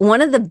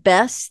 one of the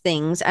best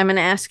things, I'm going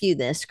to ask you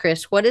this,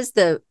 Chris, what is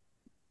the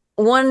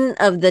one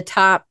of the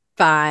top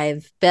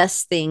 5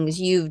 best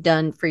things you've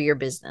done for your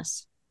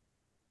business?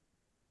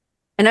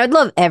 And I'd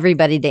love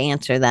everybody to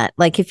answer that.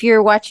 Like if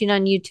you're watching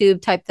on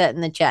YouTube, type that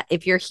in the chat.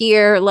 If you're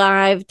here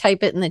live,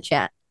 type it in the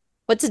chat.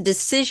 What's a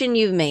decision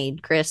you've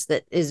made, Chris,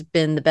 that has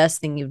been the best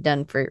thing you've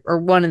done for, or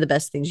one of the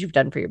best things you've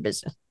done for your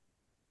business?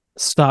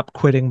 Stop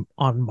quitting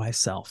on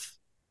myself.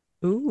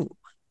 Ooh.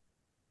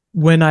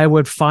 When I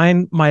would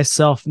find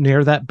myself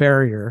near that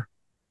barrier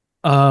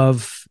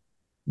of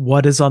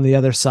what is on the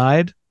other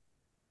side,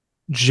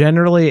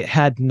 generally it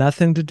had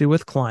nothing to do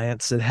with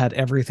clients. It had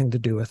everything to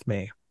do with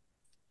me.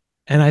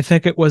 And I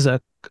think it was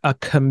a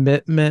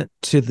commitment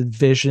to the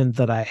vision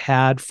that I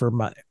had for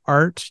my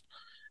art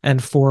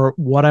and for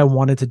what I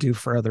wanted to do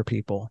for other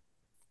people.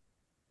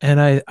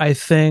 And I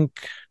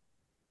think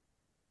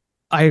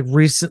I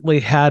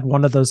recently had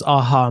one of those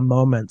aha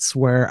moments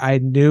where I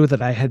knew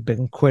that I had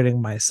been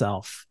quitting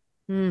myself.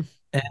 Mm.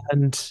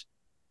 And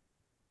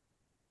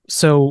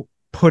so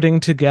putting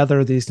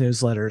together these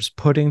newsletters,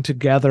 putting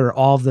together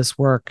all this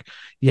work,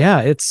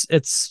 yeah, it's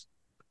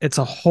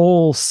a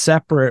whole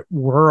separate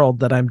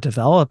world that I'm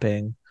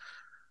developing,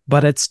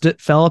 but it's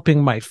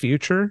developing my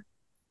future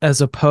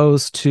as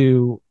opposed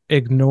to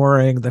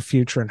ignoring the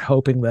future and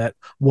hoping that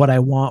what I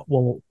want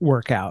will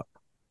work out.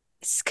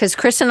 Because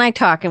Chris and I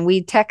talk and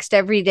we text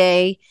every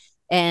day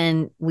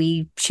and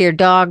we share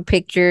dog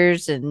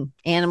pictures and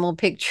animal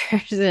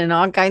pictures and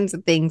all kinds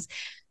of things.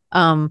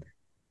 Um,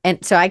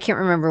 and so I can't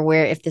remember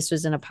where, if this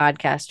was in a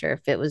podcast or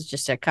if it was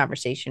just a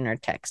conversation or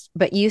text,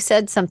 but you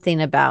said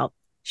something about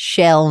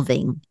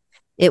shelving.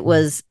 It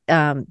was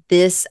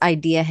this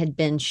idea had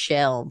been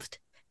shelved.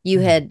 You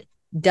had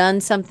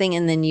done something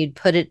and then you'd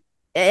put it,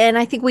 and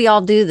I think we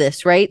all do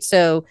this, right?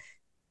 So,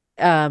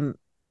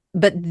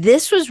 but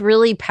this was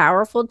really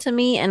powerful to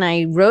me, and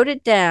I wrote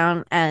it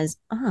down as,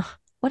 oh,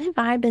 what have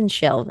I been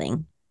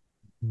shelving?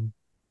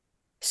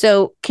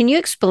 So, can you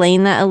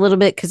explain that a little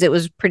bit? Because it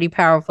was pretty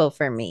powerful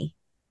for me.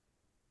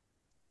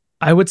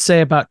 I would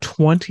say about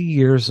 20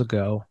 years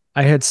ago,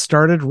 I had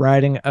started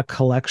writing a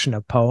collection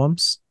of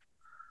poems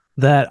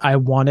that I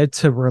wanted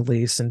to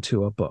release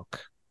into a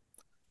book.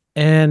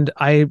 And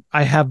I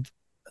have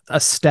a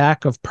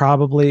stack of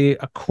probably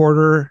a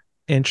 1/4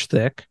 inch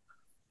thick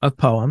of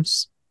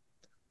poems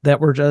that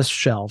were just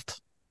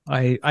shelved.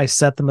 I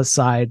set them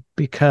aside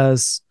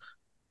because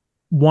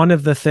one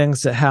of the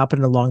things that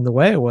happened along the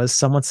way was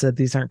someone said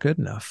these aren't good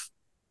enough.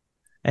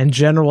 And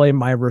generally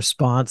my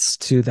response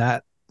to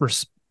that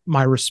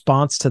my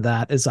response to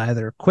that is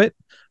either quit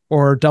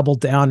or double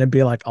down and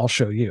be like, I'll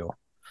show you.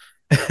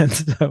 And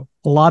so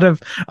a lot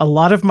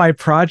of my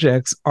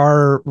projects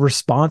are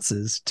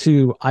responses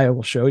to I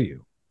will show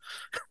you.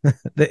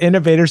 The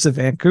Innovators of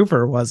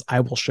Vancouver was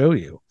I will show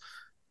you.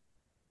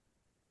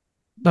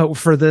 But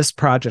for this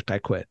project I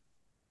quit.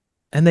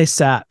 And they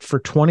sat for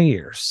 20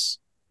 years.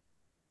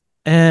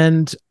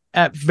 And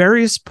at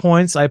various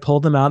points I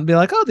pulled them out and be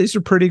like, "Oh, these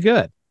are pretty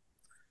good."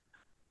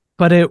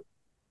 But it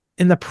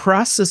in the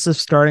process of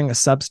starting a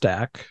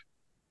Substack,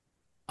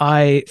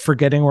 I, for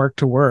Getting Work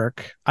to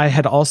Work, I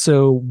had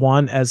also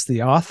won as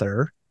the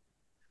author.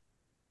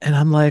 And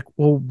I'm like,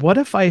 well, what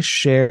if I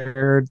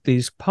shared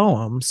these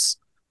poems,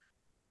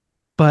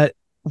 but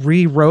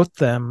rewrote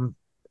them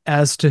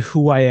as to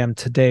who I am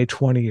today,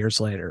 20 years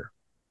later?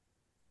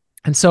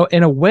 And so,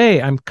 in a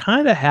way, I'm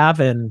kind of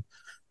having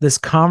this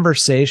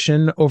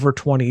conversation over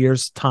 20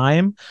 years'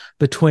 time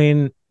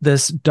between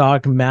this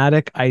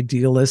dogmatic,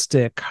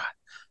 idealistic,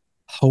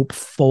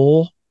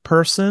 hopeful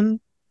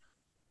person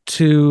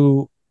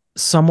to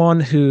someone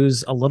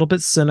who's a little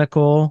bit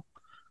cynical,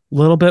 a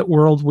little bit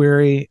world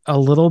weary, a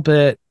little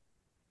bit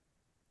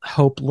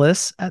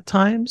hopeless at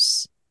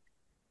times.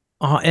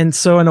 And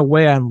so, in a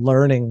way, I'm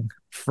learning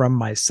from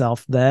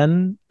myself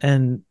then.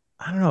 And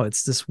I don't know,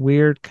 it's this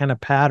weird kind of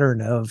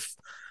pattern of,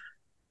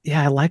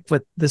 yeah, I like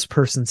what this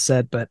person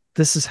said, but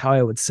this is how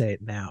I would say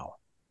it now.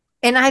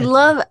 And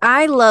And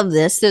I love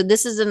this. So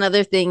this is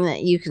another thing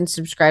that you can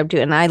subscribe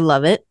to, and I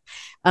love it.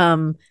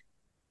 Um,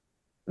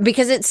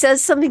 because it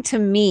says something to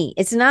me.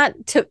 It's not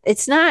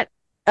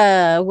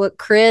what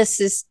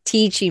Chris is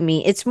teaching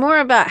me. It's more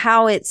about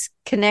how it's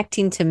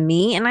connecting to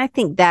me. And I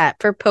think that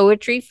for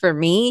poetry, for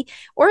me,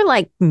 or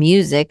like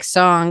music,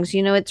 songs,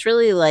 it's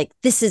really like,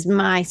 this is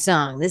my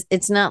song.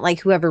 It's not like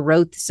whoever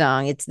wrote the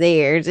song, it's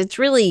theirs. It's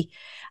really,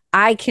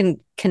 I can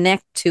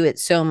connect to it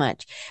so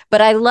much.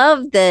 But I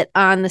love that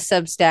on the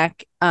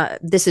Substack,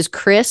 this is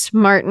Chris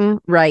Martin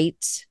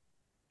Writes,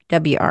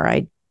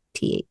 WRITES,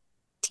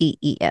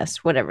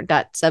 whatever,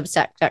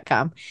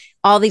 substack.com.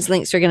 All these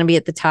links are going to be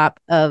at the top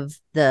of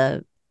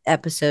the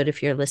episode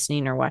if you're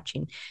listening or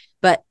watching.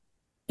 But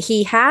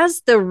he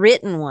has the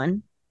written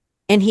one,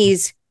 and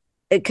he's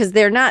because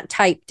they're not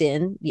typed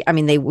in. I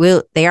mean,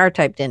 they are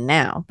typed in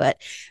now, but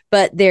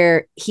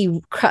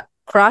he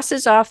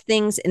crosses off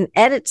things and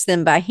edits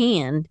them by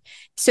hand.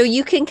 So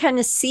you can kind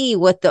of see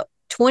what the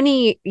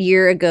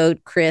 20-year ago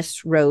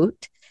Chris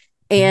wrote.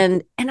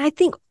 And I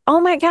think, oh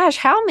my gosh,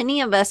 how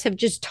many of us have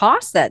just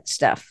tossed that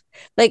stuff?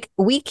 Like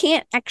we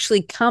can't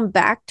actually come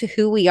back to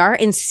who we are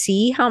and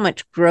see how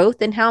much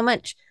growth and how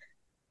much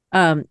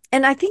and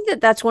I think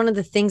that that's one of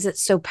the things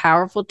that's so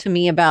powerful to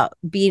me about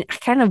being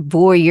kind of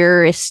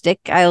voyeuristic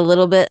a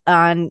little bit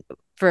on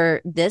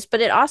for this, but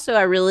it also,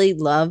 I really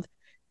love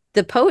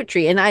the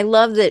poetry. And I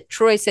love that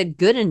Troy said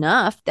good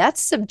enough.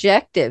 That's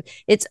subjective.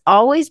 It's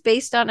always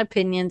based on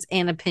opinions,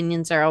 and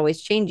opinions are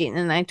always changing.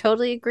 And I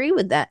totally agree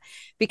with that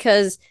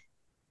because,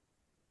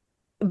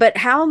 but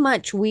how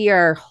much we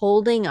are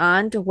holding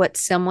on to what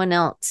someone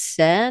else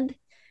said.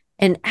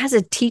 And as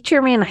a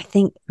teacher, man, I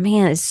think,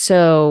 man, it's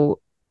so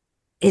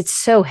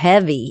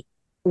heavy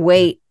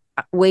weighted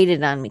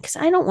on me because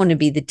I don't want to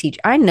be the teacher.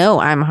 I know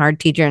I'm a hard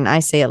teacher and I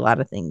say a lot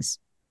of things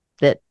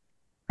that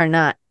are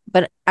not,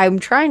 but I'm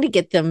trying to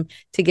get them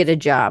to get a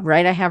job,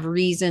 right? I have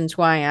reasons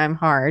why I'm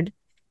hard.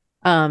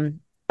 Oh,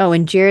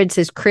 and Jared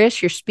says,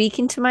 Chris, you're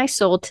speaking to my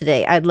soul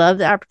today. I'd love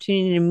the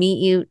opportunity to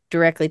meet you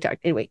directly. Talk.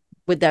 Anyway,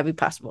 would that be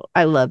possible?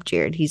 I love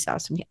Jared. He's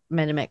awesome.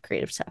 Met him at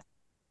Creative South.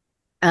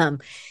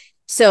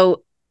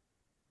 So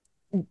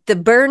the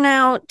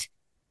burnout,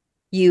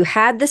 you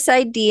had this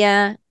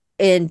idea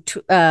and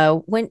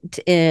went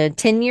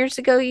 10 years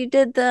ago. You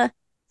did the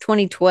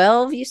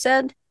 2012, you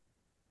said?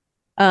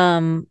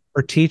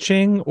 For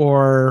teaching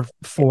or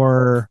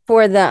for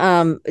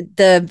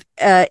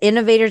the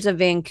Innovators of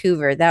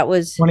Vancouver. That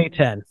was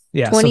 2010.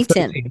 Yeah.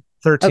 2010. So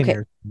 13 okay.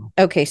 years.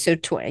 Okay. So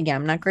yeah,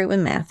 I'm not great with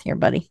math here,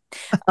 buddy.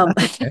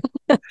 Okay.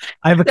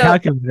 I have a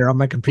calculator on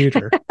my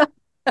computer.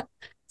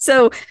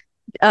 So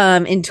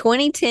in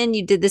 2010,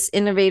 you did this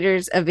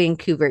Innovators of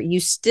Vancouver. You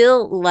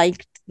still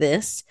liked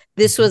this.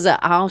 This was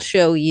I'll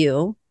show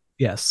you.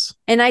 Yes.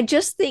 And I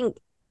just think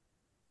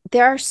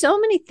there are so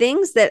many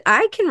things that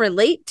I can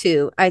relate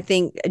to. I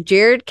think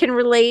Jared can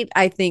relate.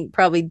 I think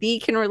probably Dee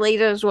can relate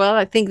as well.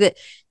 I think that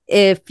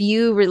if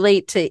you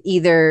relate to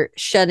either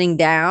shutting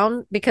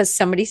down because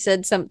somebody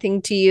said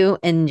something to you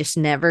and just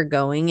never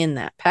going in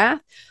that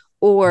path,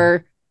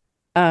 or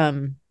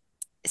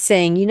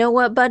saying, you know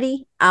what,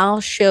 buddy,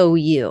 I'll show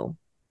you.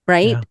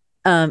 Right.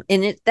 Yeah.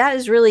 And that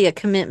is really a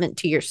commitment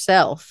to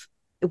yourself,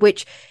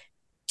 which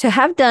to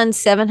have done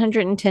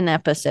 710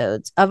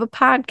 episodes of a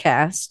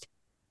podcast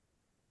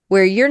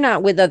where you're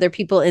not with other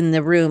people in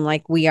the room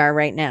like we are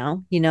right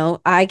now. You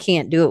know, I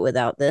can't do it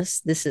without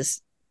this. This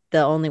is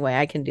the only way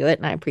I can do it.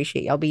 And I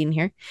appreciate y'all being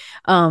here.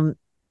 But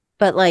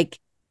like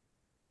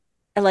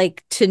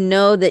to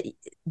know that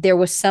there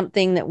was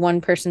something that one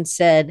person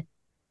said,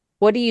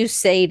 what do you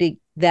say to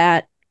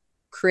that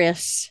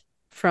Chris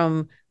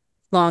from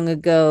long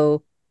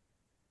ago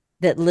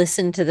that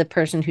listened to the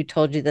person who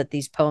told you that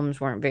these poems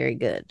weren't very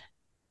good?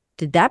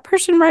 Did that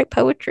person write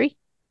poetry?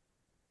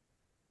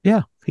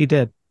 Yeah, he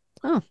did.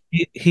 Oh,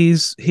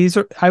 he's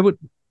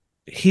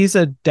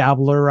a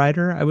dabbler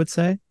writer, I would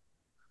say.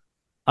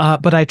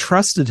 But I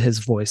trusted his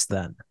voice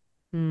then.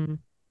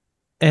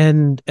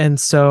 And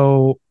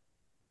so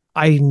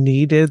I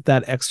needed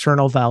that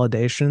external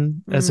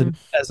validation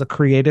as a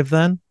creative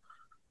then.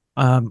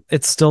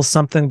 It's still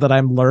something that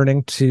I'm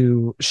learning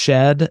to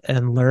shed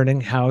and learning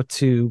how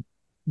to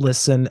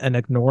listen and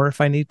ignore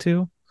if I need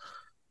to.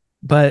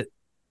 But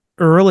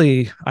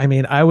early, I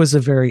mean, I was a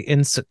very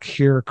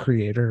insecure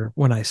creator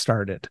when I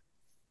started,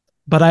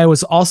 but I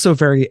was also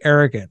very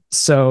arrogant.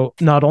 So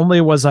not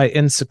only was I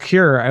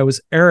insecure, I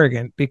was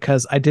arrogant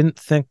because I didn't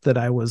think that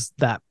I was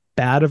that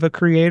bad of a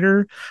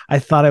creator. I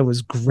thought I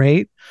was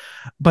great,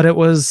 but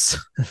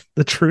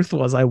the truth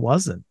was I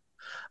wasn't.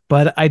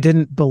 But I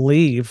didn't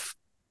believe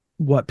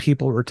what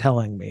people were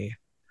telling me,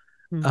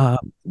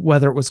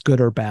 whether it was good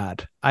or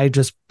bad. I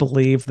just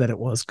believed that it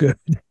was good.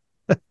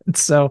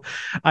 So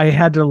I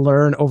had to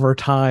learn over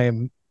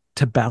time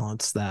to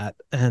balance that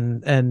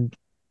and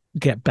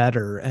get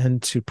better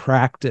and to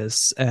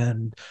practice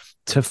and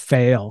to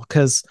fail.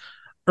 Because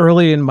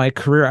early in my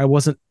career,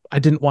 I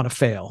didn't want to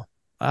fail.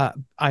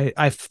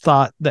 I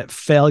thought that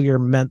failure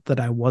meant that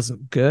I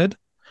wasn't good.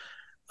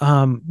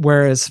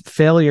 Whereas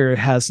failure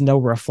has no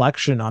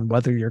reflection on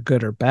whether you're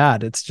good or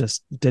bad. It's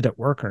just, did it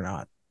work or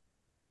not?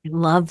 I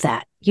love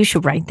that. You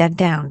should write that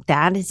down.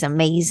 That is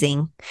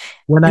amazing.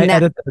 When I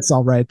edit this,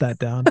 I'll write that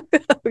down.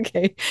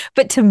 Okay.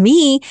 But to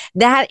me,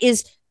 that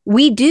is,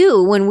 we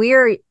do when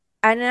we're,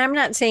 and I'm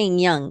not saying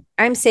young,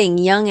 I'm saying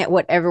young at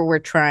whatever we're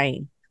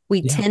trying.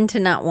 We tend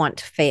to not want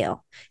to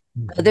fail.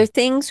 Other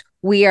things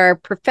we are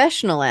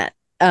professional at.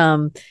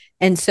 And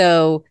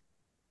so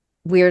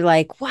we're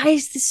like, why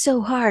is this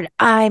so hard?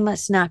 I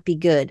must not be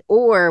good.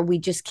 Or we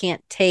just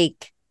can't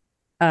take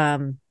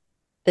the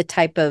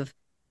type of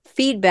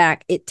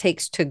feedback it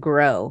takes to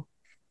grow.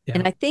 Yeah.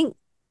 And I think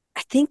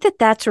that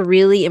that's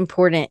really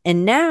important.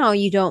 And now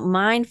you don't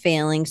mind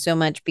failing so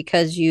much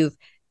because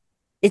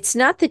it's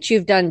not that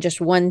you've done just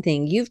one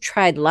thing. You've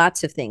tried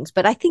lots of things.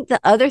 But I think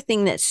the other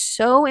thing that's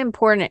so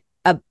important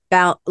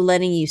about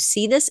letting you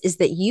see this is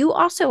that you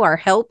also are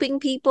helping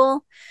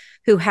people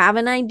who have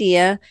an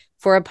idea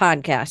for a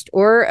podcast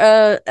or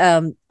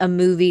a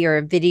movie or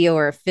a video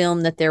or a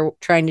film that they're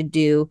trying to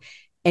do.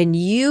 And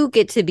you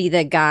get to be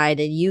the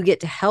guide and you get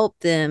to help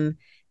them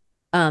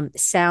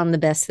sound the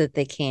best that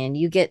they can.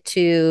 You get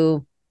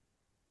to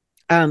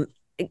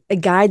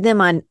guide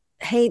them on,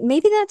 hey,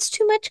 maybe that's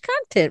too much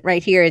content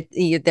right here.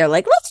 They're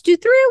like, let's do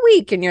 3 a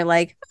week. And you're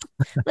like,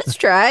 let's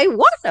try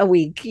 1 a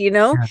week,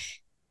 Yeah.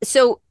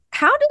 So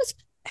how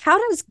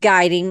does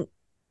guiding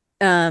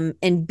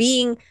and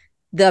being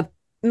the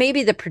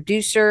maybe the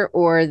producer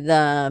or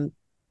the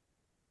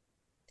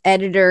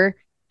editor,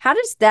 how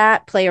does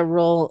that play a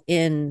role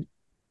in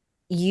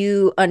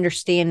you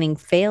understanding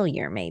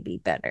failure maybe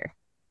better?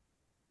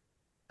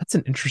 That's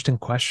an interesting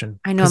question.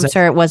 I know, I'm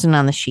sorry it wasn't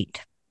on the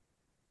sheet.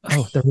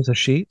 Oh, there was a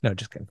sheet? No,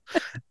 just kidding.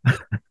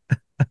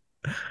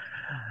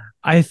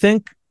 I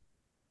think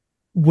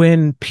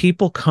when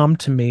people come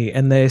to me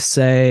and they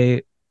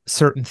say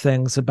certain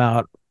things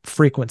about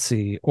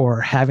frequency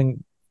or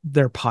having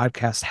their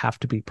podcast have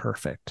to be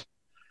perfect,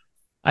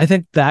 I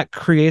think that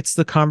creates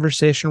the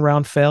conversation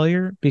around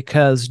failure,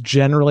 because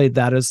generally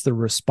that is the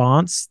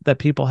response that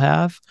people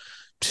have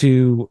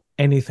to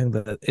anything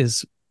that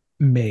is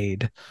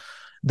made.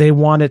 They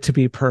want it to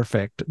be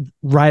perfect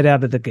right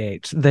out of the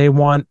gate. They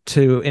want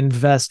to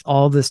invest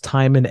all this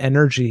time and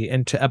energy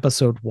into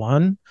episode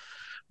 1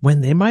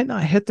 when they might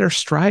not hit their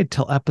stride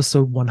till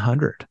episode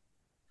 100.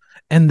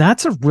 And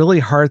that's a really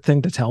hard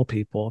thing to tell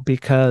people,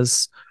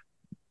 because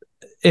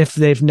if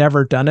they've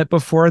never done it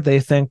before, they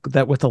think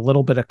that with a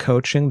little bit of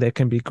coaching, they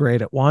can be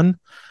great at 1,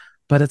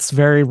 but it's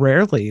very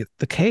rarely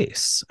the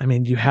case. I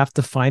mean, you have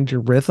to find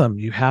your rhythm.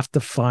 You have to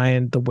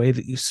find the way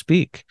that you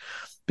speak,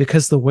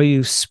 because the way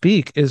you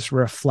speak is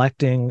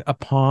reflecting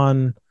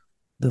upon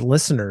the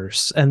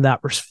listeners, and that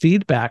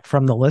feedback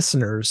from the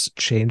listeners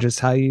changes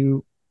how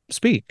you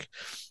speak.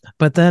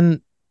 But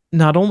then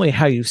not only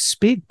how you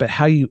speak, but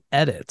how you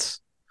edit,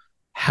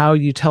 how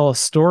you tell a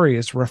story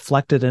is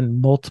reflected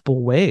in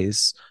multiple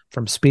ways,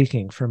 from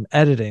speaking, from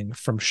editing,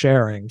 from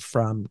sharing,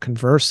 from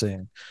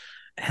conversing.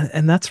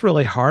 And that's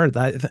really hard.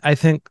 I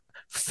think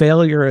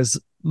failure is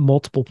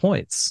multiple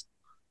points.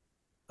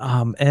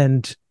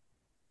 And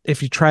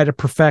if you try to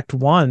perfect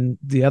one,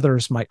 the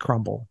others might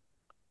crumble.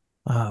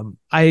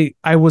 I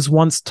was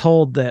once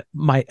told that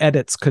my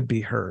edits could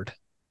be heard.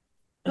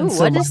 Ooh, And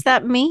so what does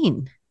that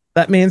mean?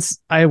 that means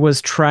I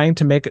was trying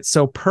to make it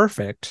so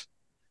perfect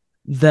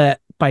that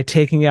by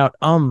taking out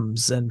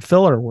ums and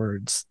filler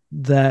words,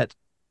 that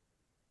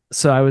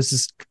so I was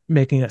just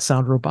making it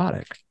sound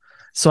robotic.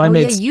 So I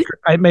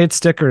made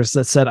stickers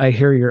that said, "I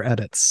hear your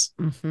edits."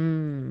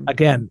 Mm-hmm.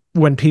 Again,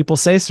 when people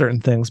say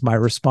certain things, my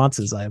response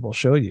is, "I will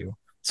show you."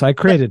 So I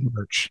created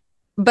merch.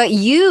 But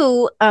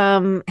you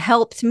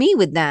helped me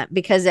with that,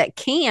 because at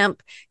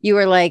camp you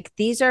were like,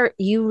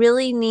 you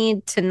really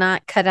need to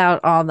not cut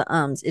out all the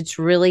ums. It's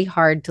really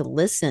hard to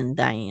listen,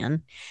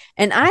 Diane.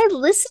 And I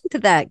listened to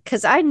that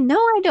because I know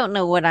I don't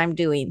know what I'm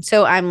doing.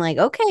 So I'm like,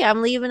 okay,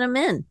 I'm leaving them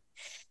in.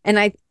 And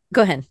I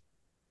go ahead.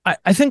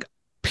 I think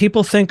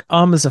people think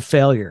is a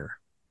failure.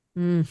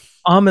 Mm.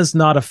 Is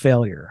not a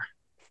failure.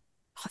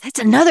 Oh, that's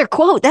another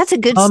quote. That's a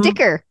good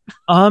sticker.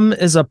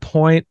 Is a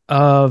point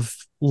of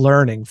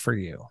learning for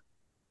you.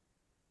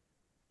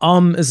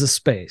 Is a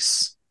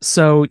space.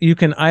 So you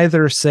can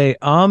either say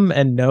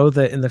and know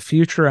that in the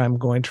future I'm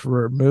going to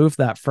remove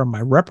that from my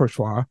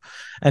repertoire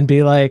and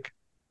be like,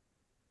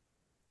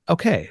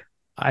 okay,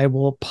 I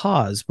will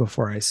pause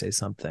before I say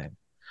something.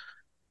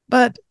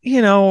 But,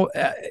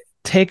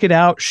 take it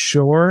out,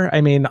 sure.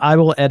 I mean, I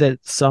will edit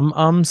some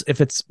ums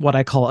if it's what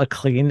I call a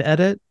clean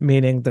edit,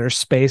 meaning there's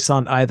space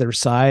on either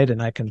side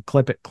and I can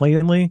clip it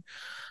cleanly.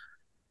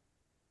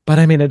 But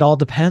I mean, it all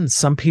depends.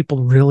 Some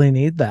people really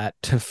need that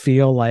to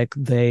feel like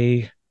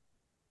they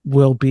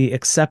will be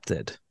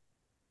accepted.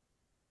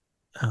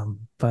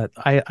 But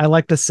I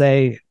like to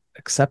say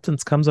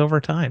acceptance comes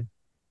over time.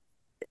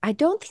 I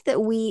don't think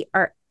that we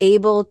are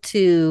able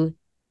to,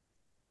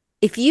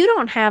 if you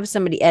don't have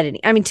somebody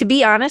editing. I mean, to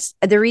be honest,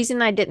 the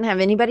reason I didn't have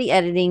anybody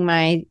editing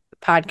my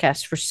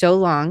podcast for so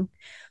long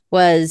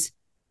is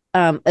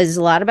a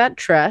lot about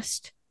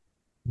trust.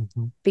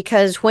 Mm-hmm.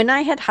 Because when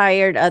I had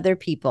hired other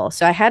people,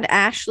 so I had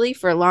Ashley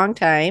for a long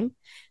time,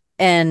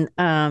 and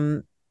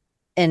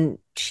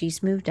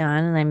she's moved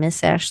on, and I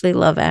miss Ashley,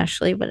 love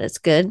Ashley, but it's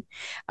good.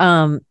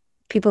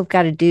 People have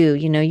got to do,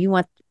 you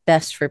want the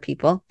best for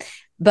people.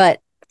 But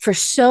for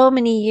so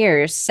many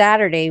years,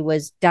 Saturday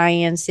was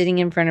Diane sitting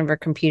in front of her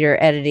computer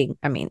editing.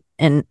 I mean,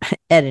 and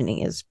editing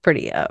is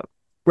pretty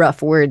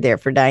rough word there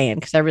for Diane,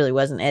 because I really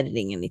wasn't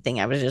editing anything.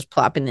 I was just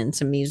plopping in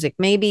some music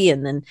maybe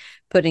and then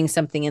putting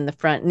something in the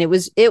front. And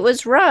it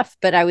was rough,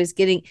 but I was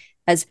getting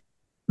as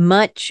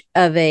much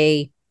of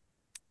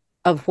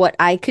what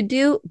I could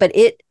do, but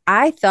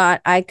I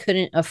thought I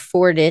couldn't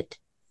afford it.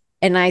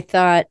 And I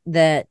thought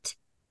that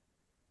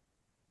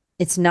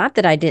it's not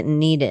that I didn't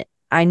need it.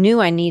 I knew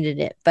I needed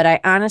it, but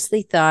I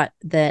honestly thought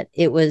that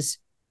it was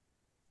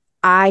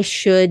I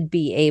should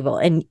be able,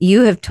 and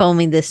you have told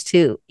me this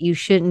too, you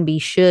shouldn't be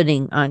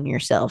shoulding on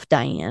yourself,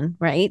 Diane,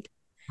 right?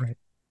 Right.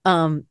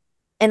 Um,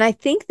 and I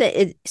think that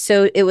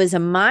it was a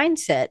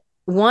mindset.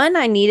 One,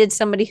 I needed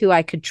somebody who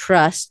I could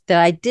trust,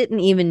 that I didn't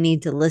even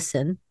need to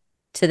listen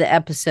to the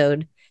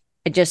episode.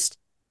 I just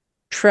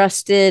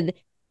trusted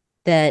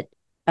that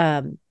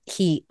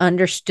he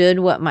understood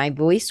what my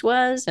voice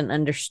was and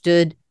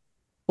understood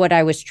what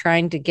I was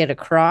trying to get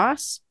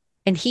across.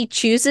 And he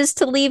chooses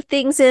to leave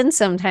things in.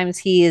 Sometimes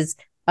he's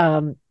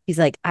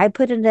like, I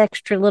put an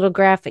extra little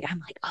graphic. I'm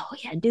like, oh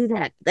yeah, do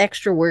that.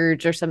 Extra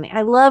words or something.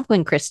 I love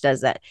when Chris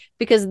does that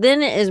because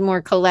then it is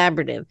more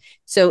collaborative.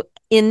 So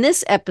in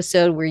this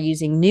episode, we're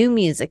using new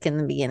music in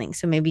the beginning.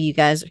 So maybe you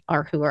guys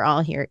who are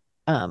all here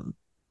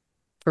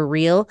for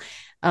real.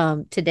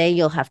 Today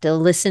you'll have to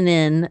listen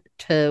in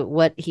to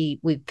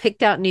we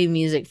picked out new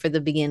music for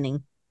the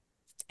beginning.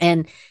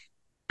 And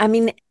I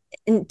mean,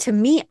 and to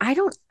me,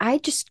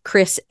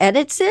 Chris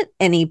edits it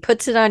and he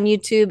puts it on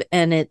YouTube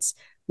and it's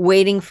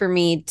waiting for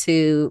me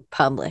to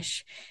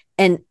publish.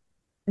 And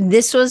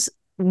this was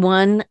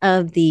one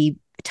of the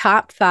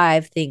top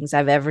 5 things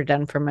I've ever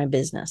done for my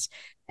business.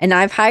 And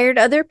I've hired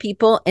other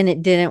people and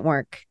it didn't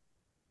work.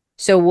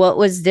 So what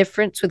was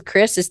different with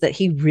Chris is that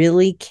he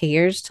really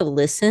cares to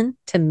listen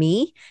to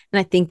me. And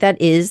I think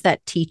that is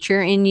that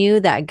teacher in you,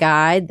 that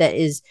guide that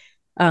is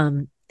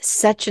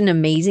such an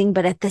amazing,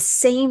 but at the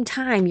same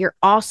time, you're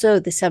also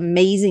this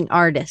amazing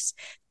artist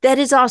that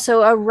is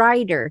also a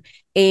writer.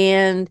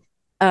 And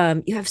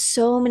you have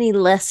so many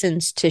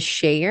lessons to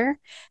share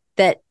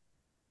that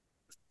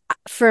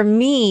for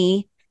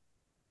me,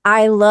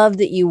 I love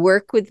that you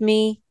work with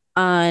me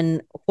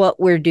on what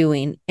we're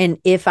doing. And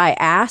if I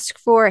ask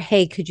for,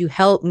 hey, could you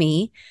help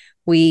me?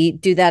 We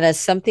do that as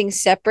something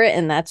separate,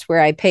 and that's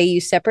where I pay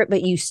you separate,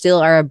 but you still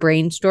are a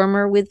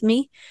brainstormer with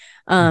me.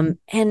 And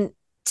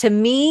to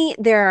me,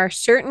 there are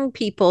certain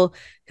people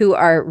who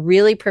are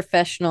really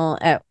professional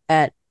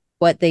at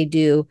what they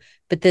do,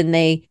 but then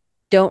they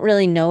don't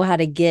really know how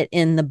to get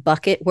in the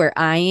bucket where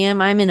I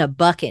am. I'm in a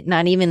bucket,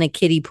 not even a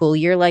kiddie pool.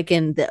 You're like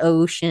in the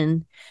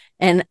ocean.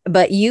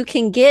 But you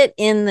can get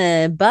in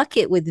the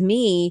bucket with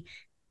me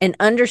and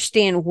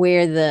understand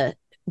where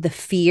the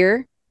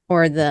fear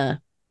or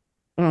the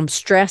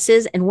stress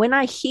is. And when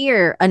I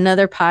hear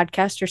another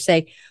podcaster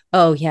say,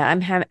 "Oh yeah,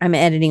 I'm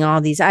editing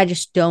all these. I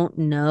just don't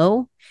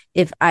know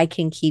if I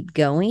can keep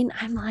going."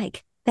 I'm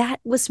like, that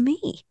was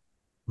me.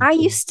 I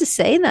used to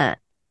say that.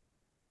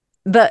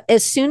 But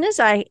as soon as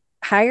I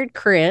hired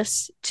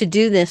Chris to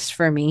do this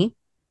for me,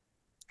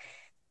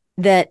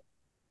 that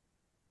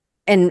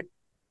and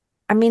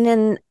I mean,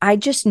 and I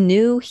just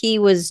knew he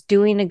was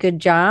doing a good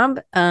job.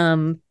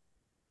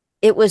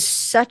 It was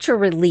such a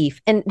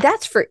relief. And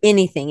that's for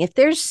anything. If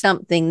there's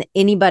something that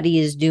anybody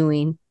is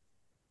doing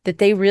that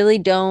they really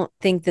don't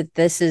think that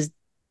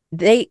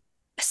they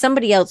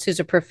somebody else who's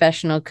a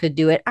professional could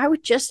do it, I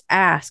would just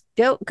ask.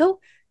 Go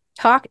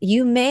talk.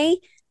 You may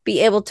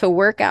be able to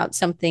work out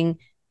something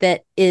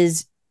that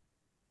is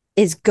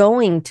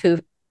going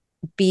to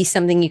be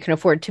something you can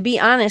afford. To be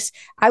honest,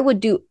 I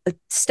would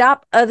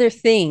stop other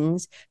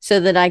things so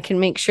that I can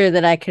make sure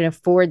that I can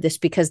afford this,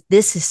 because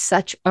this is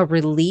such a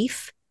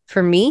relief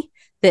for me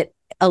that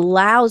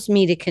allows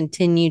me to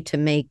continue to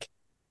make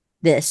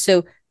this.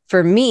 So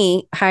for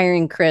me,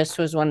 hiring Chris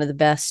was one of the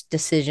best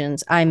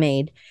decisions I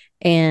made,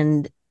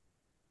 and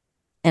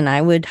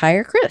I would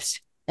hire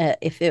Chris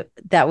if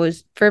that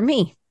was for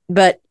me.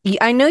 But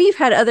I know you've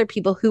had other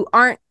people who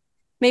aren't,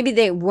 maybe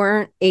they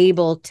weren't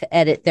able to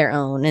edit their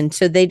own, and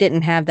so they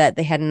didn't have that.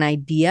 They had an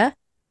idea,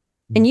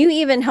 and you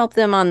even helped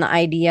them on the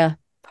idea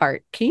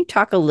part. Can you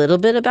talk a little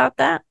bit about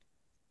that?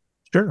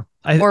 Sure.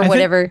 Or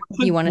whatever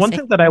you want to say. One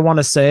thing that I want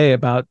to say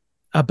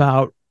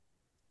about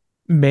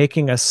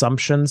making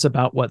assumptions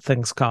about what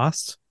things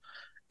cost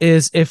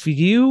is, if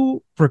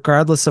you,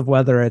 regardless of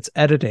whether it's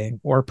editing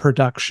or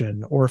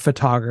production or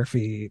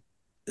photography,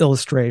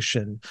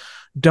 illustration,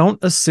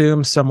 don't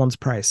assume someone's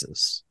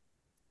prices.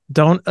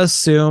 Don't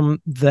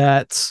assume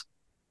that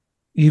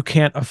you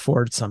can't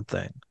afford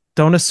something.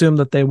 Don't assume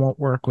that they won't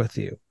work with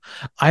you.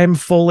 I am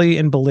fully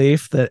in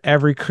belief that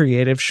every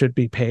creative should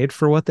be paid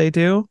for what they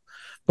do,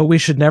 but we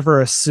should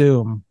never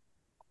assume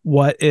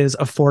what is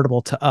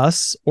affordable to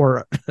us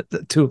or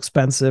too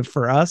expensive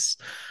for us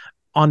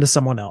onto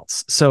someone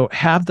else. So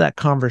have that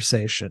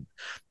conversation,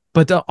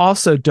 but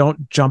also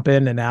don't jump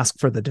in and ask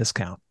for the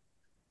discount.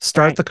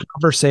 Start the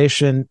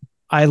conversation.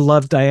 I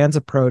love Diane's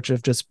approach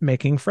of just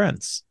making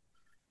friends.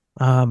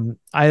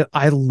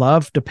 I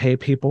love to pay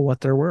people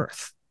what they're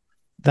worth.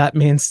 That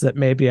means that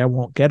maybe I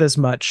won't get as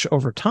much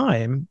over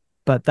time,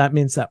 but that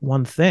means that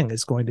one thing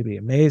is going to be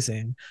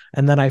amazing.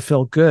 And then I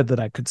feel good that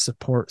I could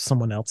support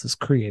someone else's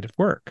creative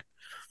work.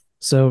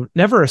 So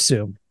never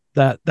assume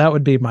that. That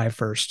would be my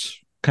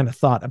first kind of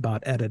thought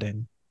about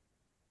editing.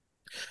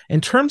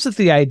 In terms of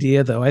the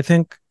idea, though, I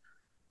think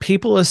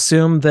people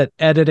assume that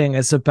editing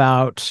is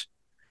about,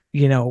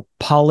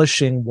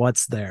 polishing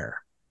what's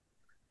there.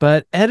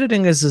 But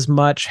editing is as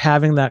much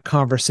having that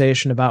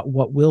conversation about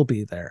what will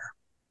be there,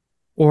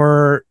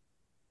 or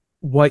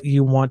what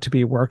you want to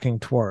be working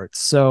towards.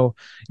 So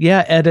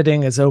yeah,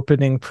 editing is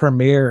opening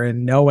Premiere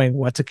and knowing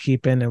what to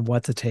keep in and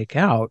what to take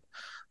out.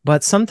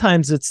 But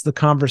sometimes it's the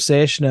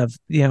conversation of,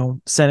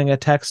 sending a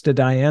text to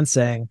Diane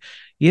saying,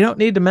 you don't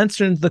need to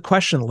mention the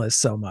question list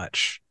so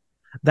much.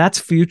 That's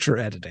future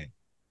editing.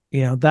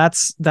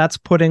 That's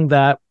putting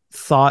that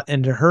thought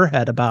into her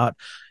head about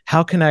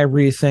how can I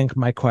rethink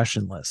my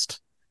question list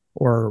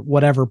or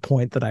whatever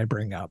point that I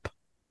bring up.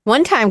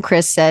 One time,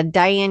 Chris said,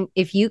 Diane,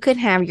 if you could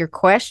have your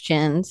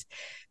questions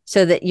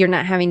so that you're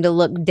not having to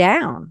look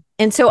down.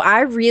 And so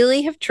I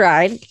really have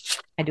tried.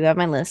 I do have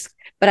my list,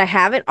 but I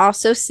have it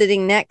also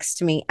sitting next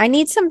to me. I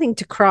need something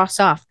to cross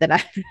off that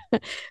I.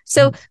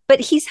 But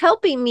he's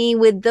helping me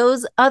with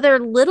those other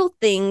little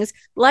things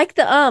like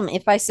the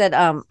If I said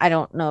I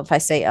don't know if I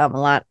say a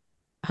lot.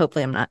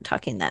 Hopefully, I'm not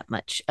talking that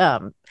much.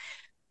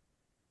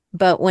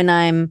 But when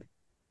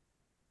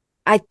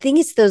I think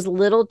it's those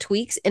little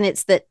tweaks, and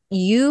it's that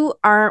you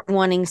aren't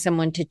wanting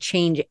someone to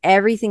change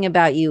everything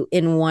about you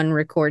in one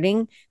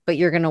recording, but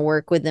you're going to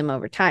work with them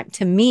over time.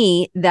 To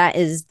me, that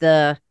is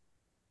the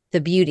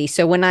beauty.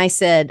 So when I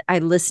said I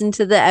listened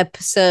to the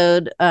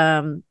episode,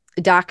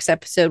 Doc's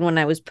episode, when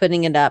I was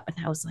putting it up,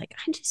 and I was like,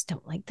 I just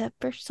don't like that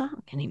first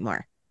song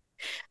anymore.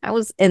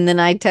 And then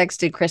I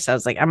texted Chris. I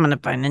was like, I'm going to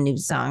find a new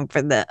song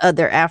for the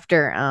other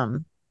after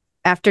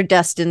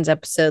Dustin's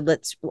episode.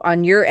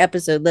 On your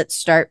episode, let's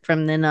start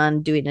from then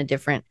on doing a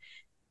different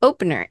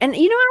opener. And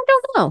I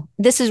don't know.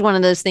 This is one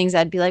of those things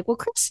I'd be like, well,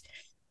 Chris,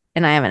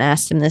 and I haven't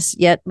asked him this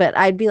yet, but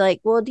I'd be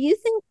like, well, do you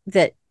think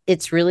that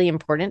it's really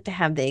important to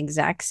have the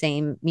exact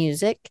same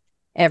music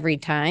every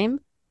time?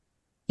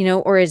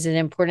 Or is it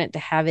important to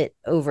have it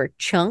over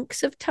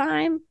chunks of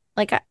time?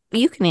 Like,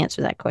 you can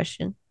answer that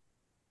question.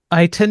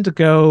 I tend to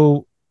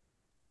go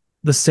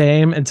the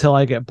same until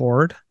I get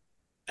bored.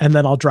 And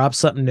then I'll drop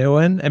something new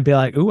in and be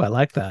like, ooh, I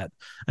like that.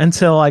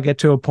 Until I get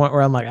to a point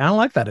where I'm like, I don't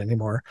like that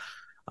anymore.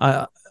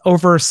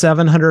 Over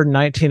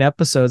 719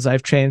 episodes,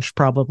 I've changed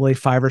probably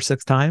 5 or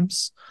 6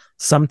 times.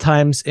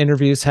 Sometimes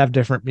interviews have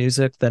different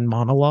music than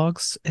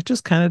monologues. It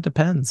just kind of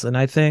depends. And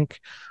I think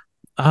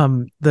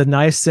the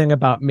nice thing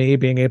about me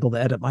being able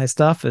to edit my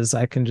stuff is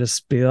I can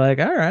just be like,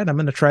 all right, I'm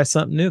going to try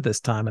something new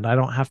this time. And I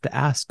don't have to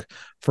ask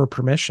for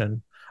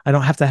permission. I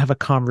don't have to have a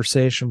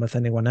conversation with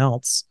anyone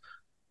else.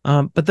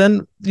 But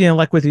then,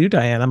 like with you,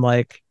 Diane, I'm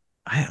like,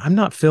 I'm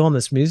not feeling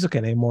this music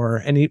anymore.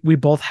 And we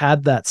both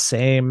had that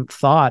same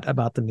thought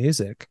about the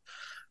music.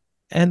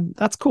 And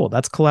that's cool.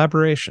 That's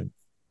collaboration.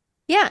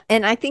 Yeah.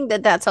 And I think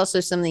that that's also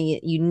something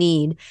you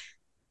need.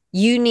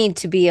 You need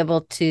to be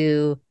able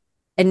to,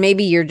 and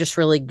maybe you're just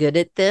really good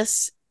at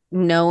this,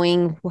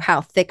 knowing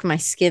how thick my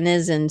skin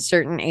is in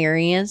certain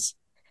areas,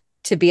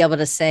 to be able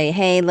to say,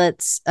 hey,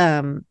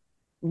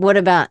 what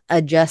about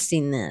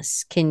adjusting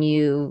this? Can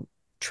you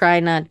try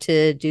not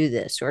to do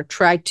this, or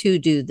try to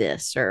do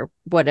this, or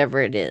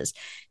whatever it is?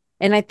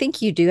 And I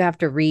think you do have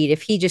to read.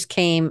 If he just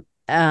came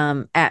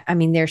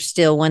there's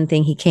still one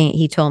thing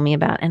he told me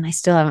about, and I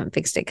still haven't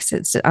fixed it because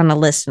it's on a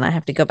list and I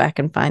have to go back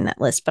and find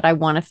that list, but I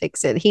want to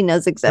fix it. He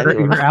knows exactly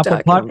what I'm Apple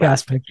talking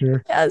Podcast about.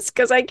 picture. Yes,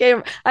 because I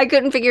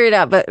couldn't figure it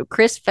out, but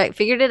Chris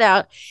figured it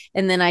out,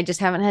 and then I just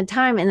haven't had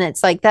time. And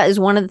it's like, that is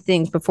one of the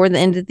things before the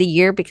end of the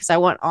year, because I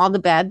want all the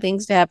bad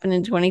things to happen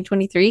in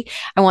 2023.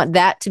 I want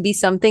that to be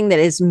something that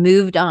is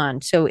moved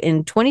on. So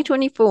in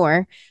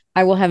 2024,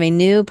 I will have a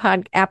new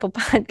Apple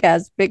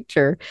Podcast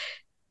picture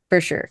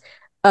for sure.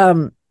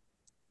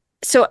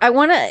 So I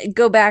want to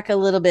go back a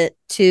little bit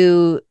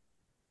to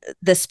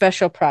the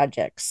special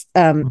projects,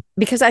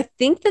 because I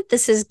think that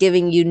this is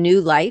giving you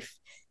new life.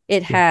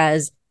 It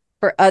has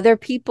for other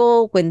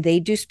people when they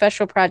do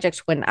special projects.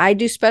 When I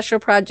do special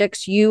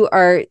projects,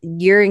 you're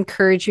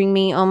encouraging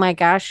me. Oh my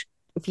gosh,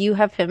 if you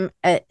have him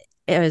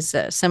as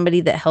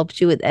somebody that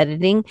helps you with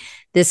editing,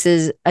 this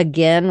is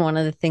again one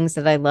of the things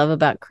that I love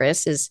about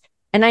Chris is,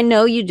 and I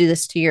know you do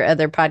this to your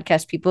other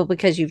podcast people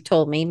because you've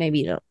told me, maybe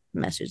you don't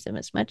message them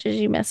as much as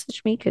you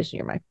message me because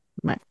you're my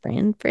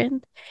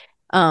friend.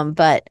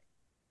 But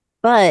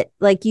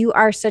like, you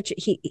are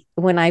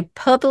when I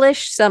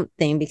publish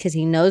something, because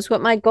he knows what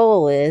my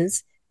goal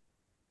is,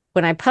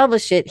 when I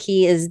publish it,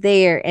 he is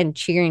there and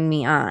cheering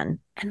me on.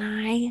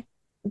 And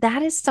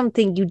that is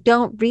something you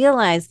don't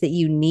realize that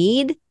you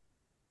need.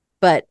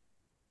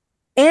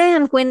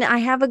 And when I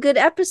have a good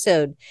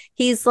episode,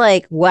 he's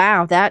like,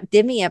 wow, that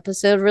Demi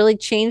episode really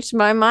changed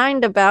my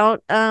mind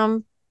about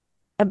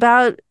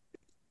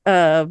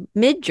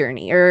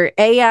Midjourney or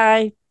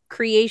AI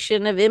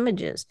creation of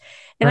images.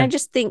 And right. I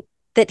just think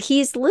that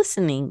he's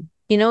listening.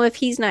 If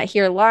he's not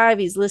here live,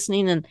 he's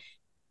listening. And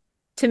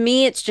to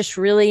me, it's just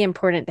really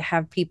important to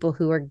have people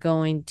who are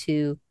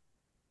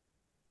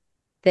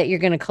that you're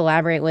going to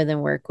collaborate with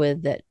and work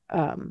with, that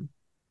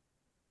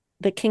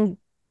can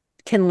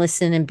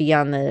listen and be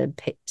on the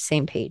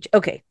same page.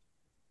 Okay.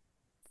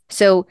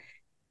 So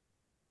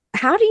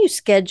how do you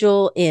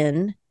schedule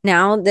in,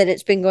 now that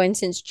it's been going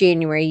since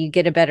January, you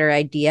get a better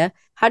idea.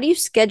 How do you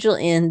schedule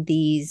in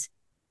these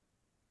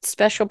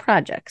special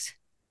projects?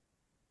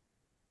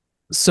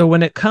 So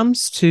when it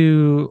comes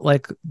to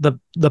like the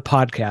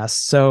podcast,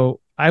 so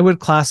I would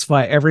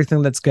classify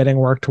everything that's getting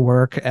work to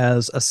work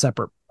as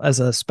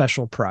a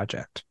special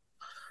project.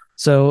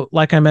 So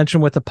like I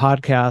mentioned with the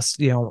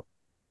podcast,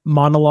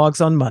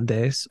 monologues on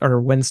Mondays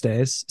or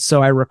Wednesdays.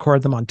 So I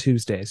record them on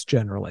Tuesdays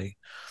generally.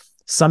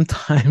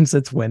 Sometimes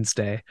it's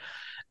Wednesday.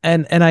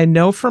 And I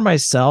know for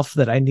myself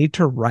that I need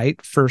to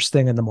write first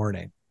thing in the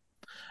morning.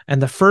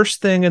 And the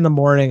first thing in the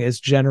morning is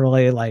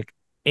generally like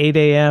 8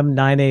 a.m.,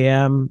 9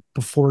 a.m.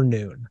 before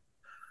noon.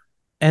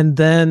 And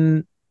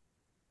then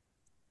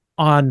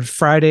on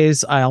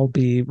Fridays, I'll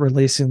be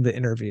releasing the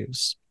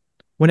interviews.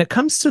 When it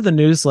comes to the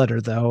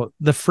newsletter, though,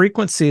 the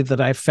frequency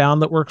that I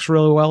found that works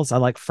really well is I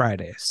like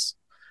Fridays.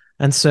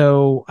 And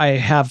so I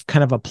have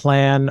kind of a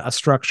plan, a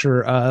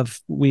structure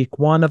of week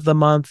one of the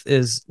month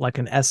is like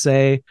an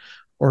essay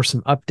or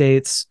some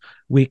updates.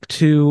 Week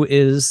two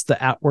is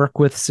the At Work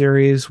With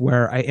series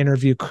where I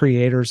interview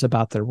creators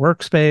about their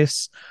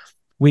workspace.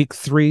 Week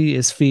three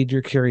is Feed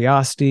Your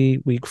Curiosity.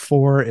 Week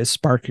four is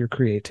Spark Your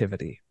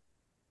Creativity.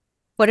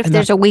 What if And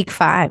there's a week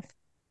 5?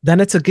 then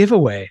it's a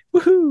giveaway.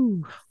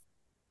 Woohoo!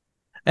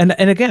 And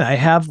again, I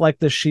have like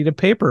this sheet of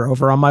paper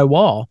over on my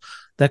wall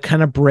that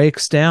kind of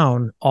breaks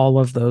down all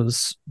of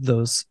those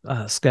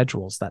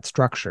schedules, that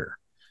structure.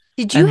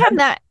 Did you And have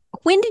that?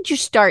 When did you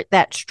start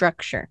that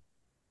structure?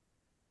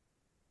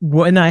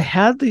 when I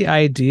had the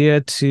idea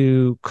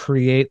to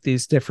create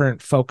these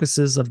different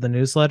focuses of the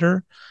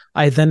newsletter,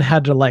 I then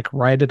had to like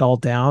write it all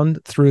down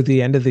through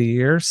the end of the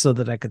year so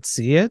that I could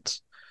see it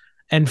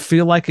and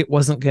feel like it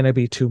wasn't going to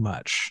be too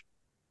much.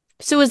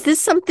 So is this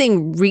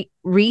something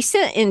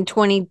recent in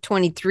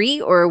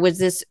 2023 or was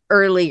this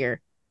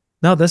earlier?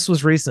 No, this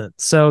was recent.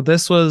 So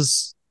this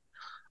was,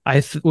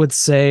 would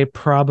say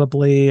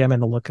probably, I'm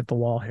going to look at the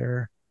wall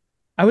here.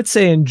 I would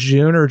say in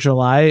June or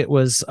July, it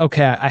was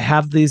okay. I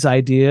have these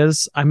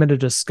ideas. I'm going to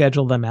just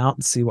schedule them out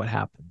and see what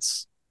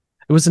happens.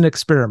 It was an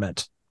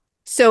experiment.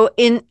 So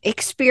in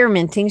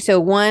experimenting, so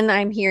one,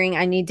 I'm hearing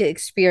I need to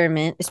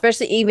experiment,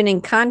 especially even in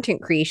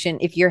content creation,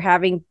 if you're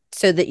having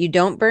so that you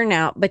don't burn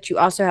out, but you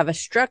also have a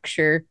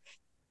structure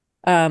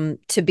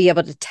to be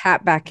able to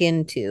tap back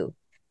into.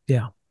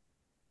 Yeah.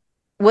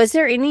 Was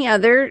there any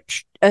other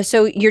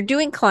so you're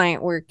doing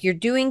client work, you're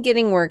doing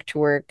getting work to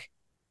work.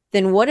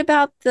 Then what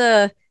about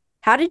the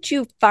how did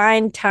you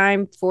find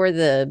time for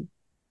the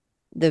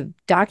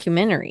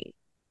documentary?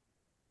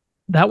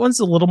 That one's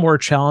a little more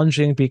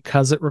challenging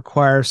because it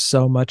requires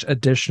so much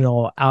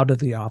additional out of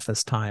the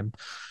office time.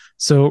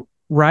 So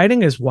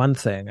writing is one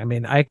thing. I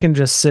mean, I can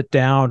just sit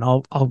down,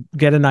 I'll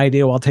get an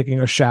idea while taking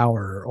a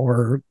shower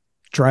or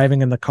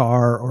driving in the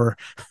car or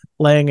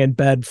laying in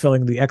bed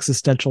feeling the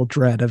existential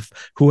dread of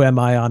who am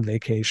I on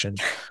vacation.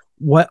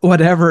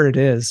 Whatever it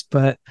is,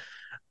 but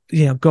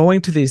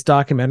going to these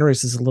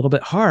documentaries is a little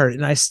bit hard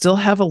and I still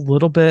have a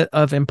little bit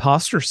of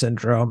imposter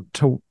syndrome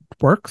to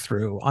work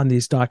through on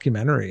these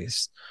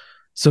documentaries.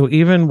 So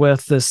even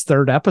with this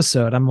third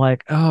episode, I'm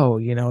like, oh,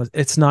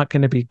 it's not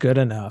going to be good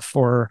enough.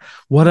 Or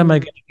what am I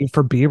going to do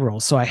for B-roll?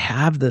 So I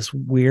have this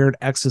weird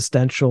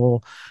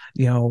existential,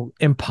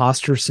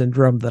 imposter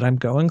syndrome that I'm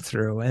going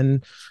through.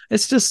 And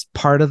it's just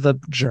part of the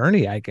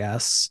journey, I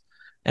guess.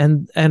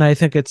 And I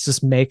think it's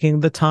just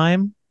making the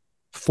time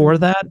for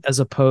that as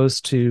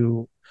opposed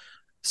to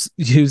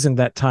using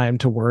that time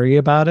to worry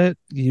about it,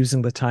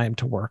 using the time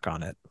to work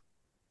on it.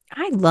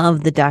 I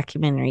love the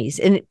documentaries.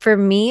 And for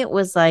me, it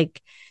was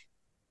like,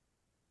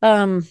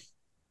 um,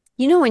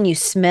 when you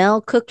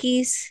smell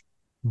cookies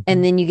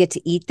and then you get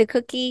to eat the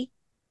cookie,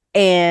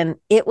 and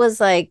it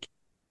was like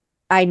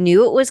I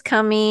knew it was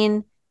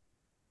coming,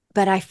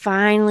 but I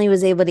finally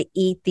was able to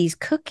eat these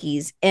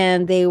cookies,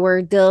 and they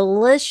were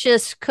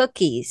delicious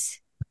cookies.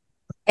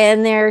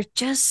 And they're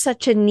just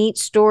such a neat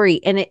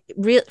story. And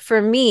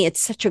for me, it's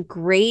such a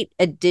great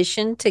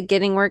addition to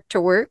getting work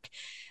to work.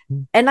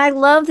 And I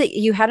love that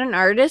you had an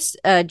artist,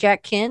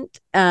 Jack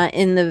Kent,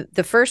 in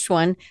the first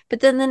one,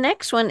 but then the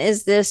next one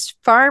is this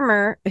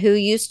farmer who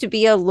used to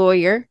be a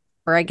lawyer,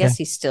 or I guess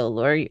he's still a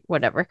lawyer,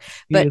 whatever.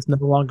 He is no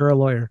longer a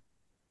lawyer.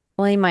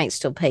 Well, he might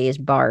still pay his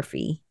bar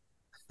fee.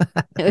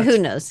 Who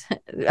knows?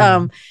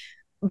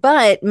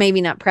 But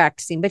maybe not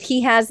practicing. But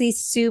he has these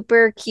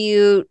super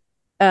cute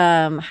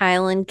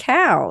Highland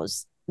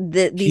cows.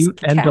 These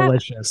cute and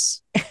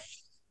delicious.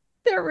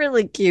 They're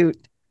really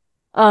cute.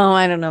 Oh,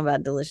 I don't know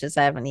about delicious.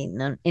 I haven't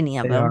eaten any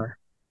of them.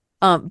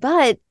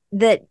 But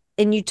that,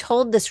 and you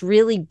told this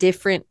really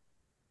different,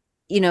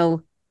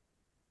 maybe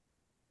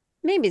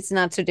it's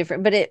not so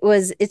different, but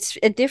it's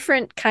a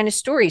different kind of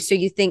story. So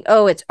you think,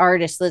 oh, it's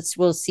artists.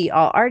 We'll see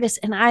all artists.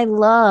 And I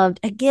loved,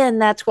 again,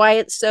 that's why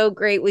it's so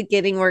great with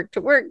getting work to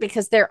work,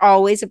 because they're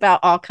always about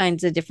all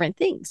kinds of different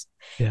things.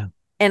 Yeah.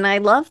 And I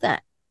love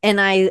that.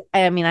 And I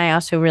mean, I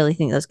also really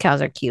think those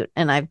cows are cute,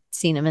 and I've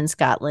seen them in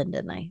Scotland,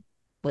 and I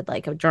would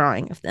like a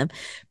drawing of them.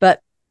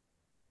 But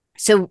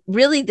so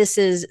really this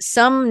is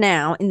some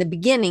now in the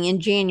beginning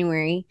in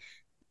January,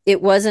 it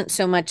wasn't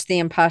so much the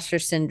imposter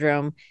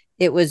syndrome.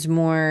 It was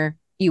more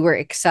you were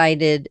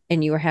excited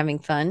and you were having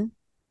fun.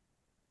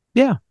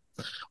 Yeah.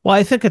 Well,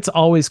 I think it's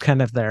always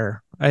kind of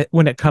there.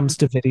 when it comes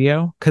to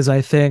video, because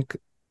I think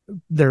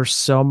there's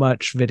so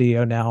much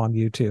video now on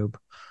YouTube,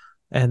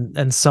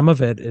 and some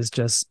of it is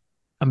just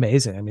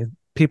amazing. I mean,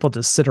 people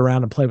just sit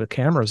around and play with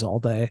cameras all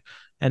day,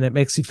 and it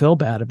makes you feel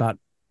bad about,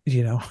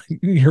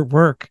 your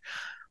work.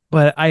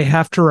 But I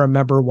have to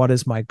remember what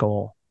is my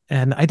goal.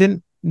 And I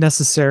didn't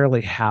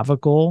necessarily have a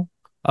goal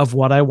of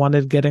what I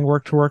wanted getting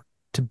work to work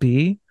to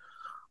be.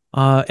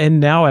 And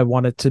now I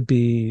want it to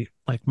be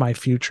like my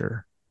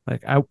future.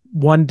 Like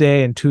one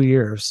day in 2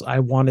 years, I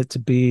want it to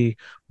be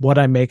what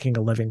I'm making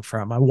a living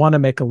from. I want to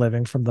make a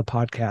living from the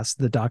podcast,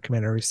 the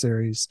documentary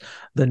series,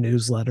 the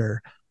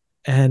newsletter.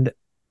 And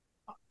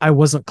I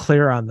wasn't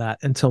clear on that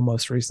until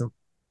most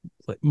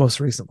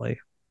recently.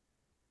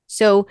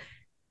 So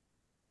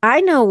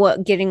I know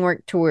what getting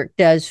work to work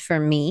does for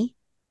me.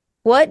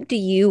 What do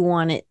you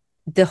want it,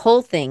 the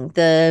whole thing,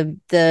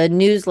 the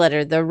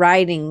newsletter, the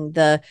writing,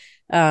 the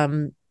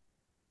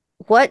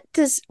what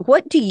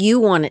do you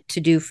want it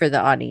to do for the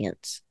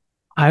audience?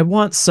 I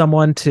want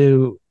someone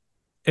to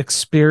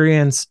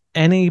experience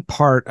any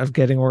part of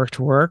getting work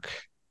to work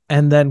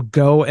and then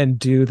go and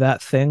do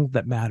that thing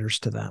that matters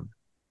to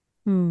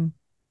them.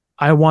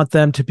 I want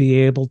them to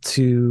be able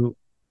to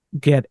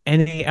get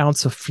any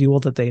ounce of fuel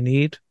that they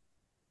need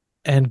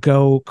and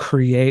go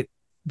create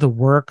the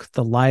work,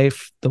 the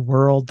life, the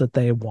world that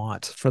they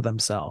want for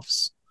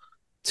themselves,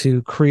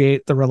 to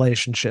create the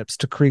relationships,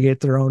 to create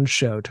their own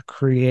show, to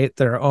create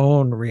their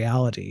own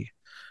reality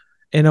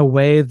in a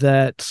way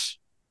that,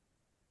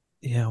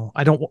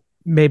 I don't,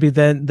 maybe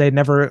then they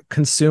never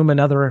consume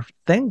another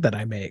thing that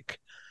I make,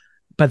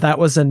 but that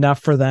was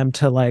enough for them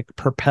to like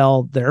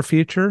propel their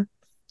future.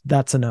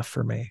 That's enough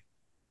for me.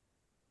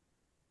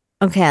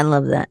 Okay, I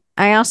love that.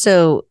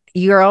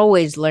 You're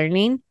always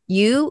learning.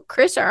 You,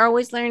 Chris, are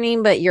always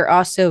learning, but you're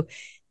also,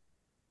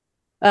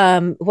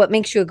 what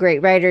makes you a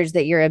great writer is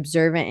that you're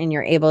observant and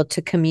you're able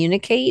to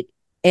communicate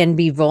and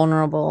be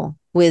vulnerable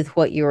with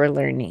what you're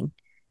learning.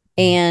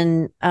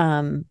 And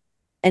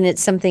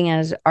it's something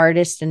as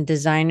artists and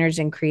designers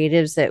and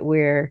creatives that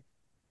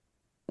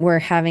we're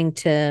having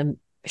to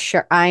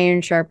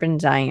iron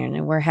sharpens iron,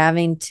 and we're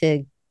having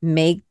to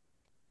make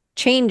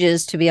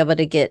changes to be able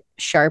to get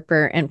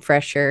sharper and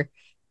fresher,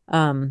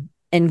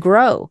 and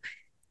grow.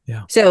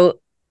 Yeah.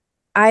 So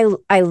I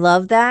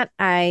love that.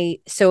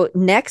 So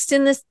next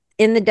in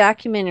the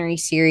documentary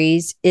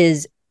series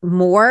is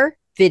more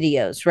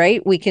videos,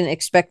 right? We can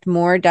expect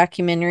more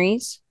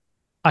documentaries.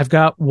 I've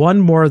got one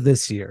more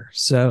this year.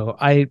 So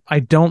I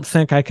don't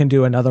think I can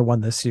do another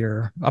one this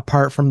year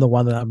apart from the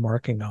one that I'm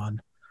working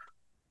on.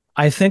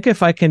 I think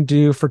if I can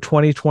do for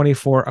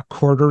 2024 a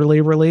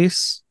quarterly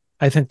release,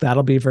 I think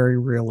that'll be very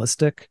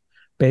realistic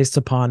based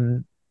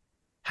upon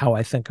how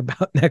I think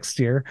about next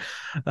year.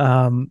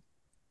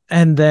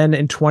 And then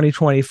in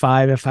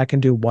 2025, if I can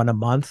do one a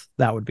month,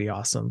 that would be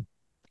awesome.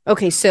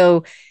 Okay.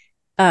 So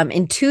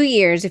in 2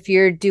 years, if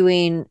you're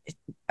doing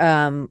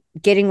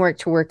getting work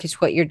to work is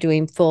what you're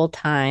doing full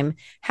time,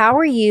 how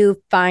are you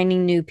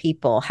finding new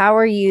people? How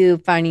are you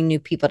finding new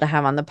people to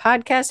have on the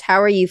podcast?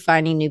 How are you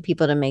finding new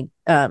people to make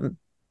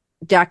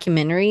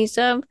documentaries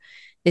of?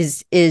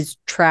 Is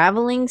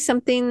traveling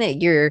something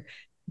that you're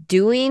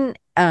doing?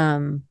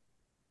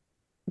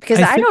 Because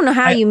I don't know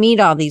how you meet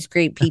all these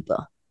great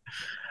people.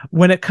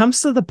 When it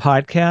comes to the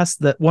podcast,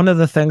 that one of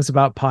the things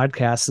about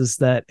podcasts is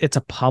that it's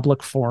a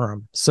public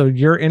forum. So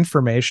your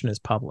information is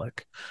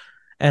public.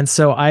 And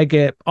so I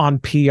get on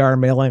PR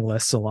mailing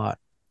lists a lot.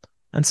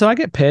 And so I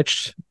get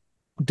pitched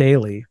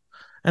daily.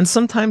 And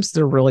sometimes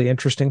they're really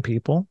interesting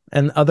people,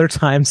 and other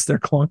times they're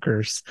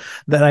clunkers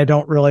that I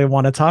don't really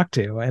want to talk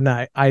to. And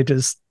I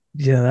just,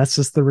 that's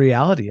just the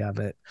reality of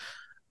it.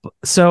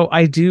 So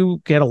I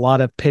do get a lot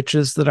of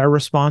pitches that I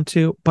respond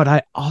to, but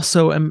I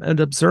also am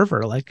an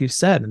observer, like you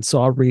said. And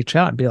so I'll reach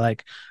out and be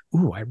like,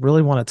 ooh, I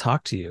really want to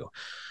talk to you.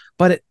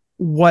 But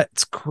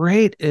what's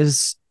great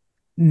is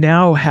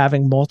now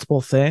having multiple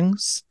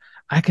things,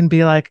 I can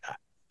be like,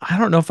 I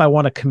don't know if I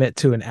want to commit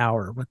to an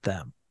hour with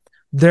them.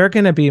 They're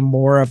going to be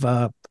more of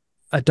a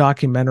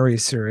documentary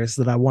series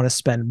that I want to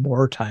spend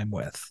more time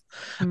with.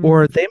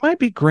 Or they might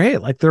be great.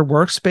 Like their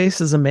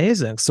workspace is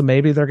amazing. So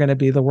maybe they're going to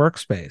be the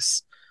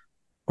workspace.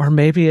 Or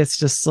maybe it's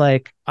just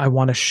like, I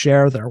want to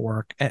share their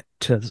work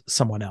to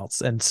someone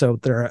else. And so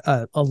they're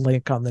a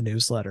link on the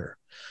newsletter.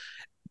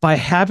 By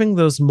having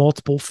those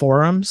multiple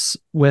forums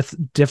with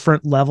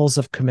different levels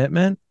of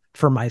commitment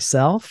for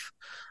myself,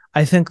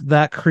 I think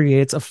that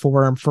creates a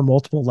forum for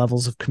multiple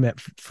levels of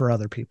commitment for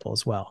other people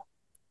as well.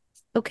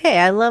 Okay,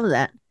 I love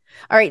that.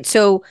 All right,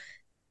 so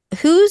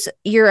who's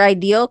your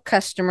ideal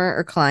customer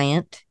or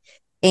client?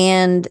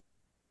 And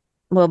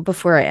well,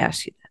 before I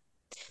ask you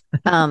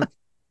that,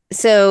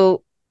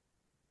 so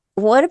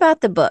what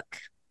about the book?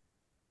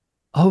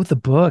 Oh, the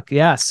book.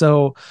 Yeah.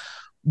 So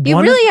you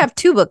really have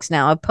two books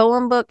now, a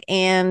poem book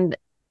and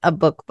a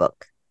book.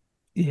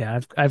 Yeah,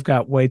 I've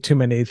got way too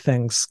many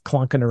things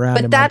clunking around.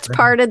 But that's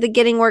part of the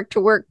getting work to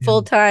work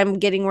full time,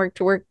 getting work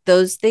to work,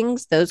 those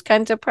things, those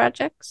kinds of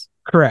projects.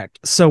 Correct.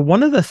 So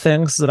one of the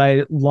things that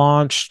I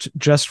launched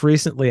just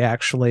recently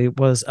actually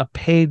was a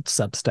paid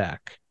Substack.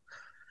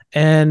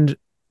 And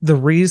the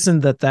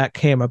reason that that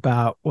came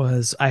about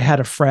was I had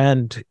a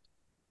friend.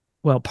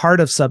 Well, part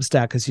of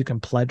Substack is you can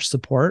pledge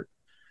support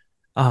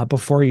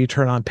before you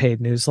turn on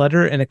paid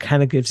newsletter, and it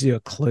kind of gives you a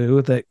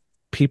clue that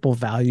people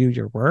value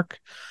your work.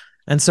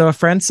 And so a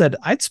friend said,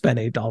 I'd spend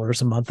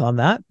 $8 a month on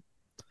that.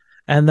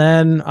 And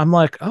then I'm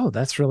like, oh,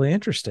 that's really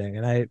interesting.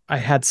 And I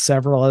had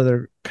several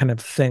other kind of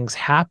things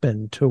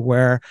happen to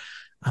where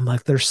I'm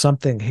like, there's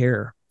something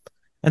here.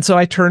 And so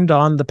I turned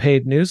on the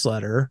paid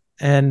newsletter,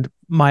 and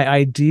my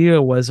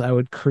idea was I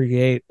would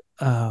create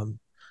a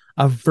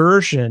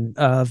version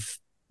of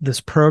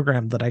this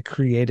program that I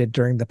created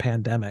during the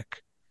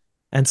pandemic.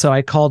 And so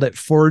I called it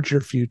Forge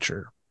Your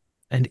Future.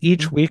 And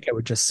each week I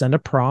would just send a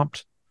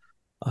prompt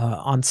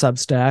on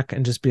Substack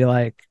and just be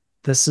like,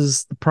 this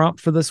is the prompt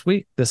for this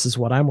week. This is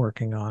what I'm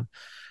working on.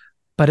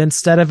 But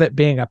instead of it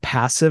being a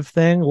passive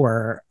thing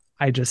where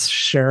I just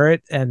share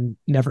it and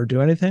never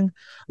do anything,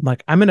 I'm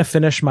like, I'm going to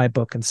finish my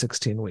book in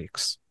 16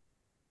 weeks.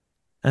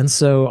 And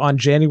so on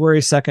January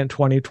 2nd,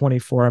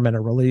 2024, I'm going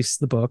to release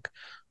the book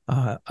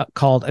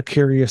called A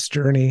Curious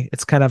Journey.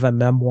 It's kind of a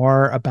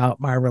memoir about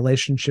my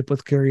relationship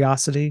with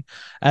curiosity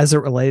as it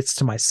relates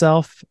to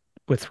myself,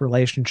 with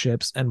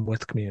relationships, and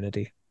with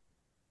community.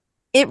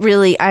 It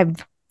really,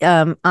 I've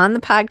on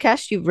the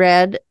podcast, you've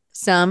read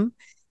some.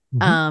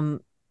 Mm-hmm.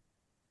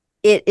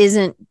 It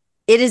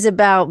is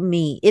about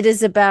me. It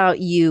is about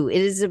you. It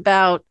is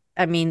about,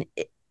 I mean,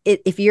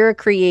 if you're a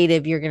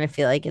creative, you're going to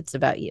feel like it's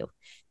about you.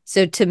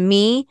 So to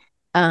me,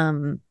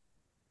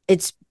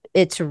 it's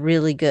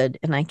really good,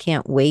 and I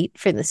can't wait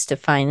for this to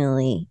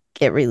finally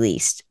get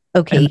released.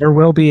 Okay. And there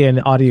will be an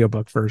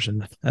audiobook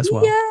version as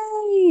well.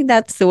 Yay!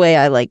 That's the way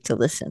I like to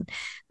listen.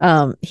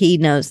 He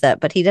knows that,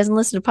 but he doesn't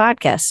listen to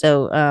podcasts.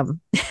 So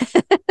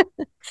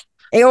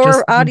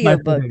or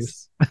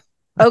audiobooks.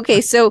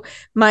 Okay, so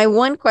my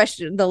one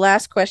question, the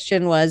last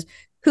question was,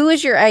 who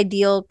is your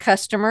ideal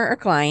customer or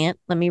client?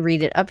 Let me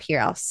read it up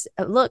here.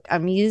 Look,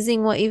 I'm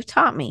using what you've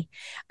taught me.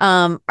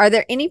 Are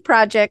there any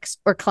projects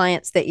or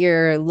clients that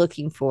you're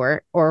looking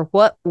for, or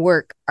what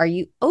work are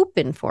you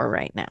open for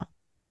right now?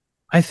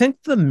 I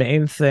think the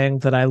main thing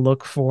that I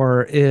look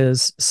for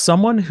is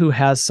someone who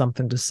has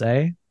something to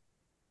say.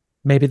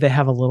 Maybe they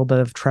have a little bit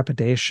of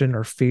trepidation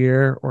or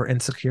fear or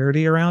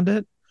insecurity around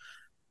it.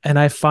 And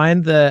I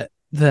find that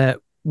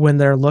when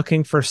they're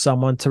looking for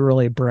someone to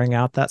really bring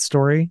out that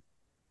story,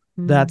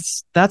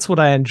 that's what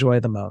I enjoy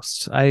the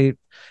most.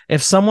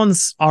 If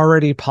someone's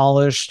already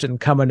polished and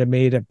coming to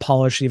me to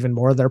polish even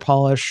more of their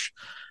polish,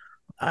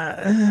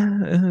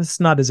 it's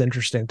not as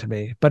interesting to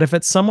me. But if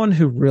it's someone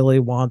who really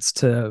wants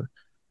to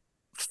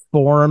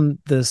form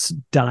this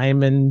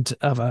diamond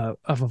of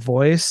a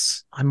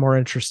voice, I'm more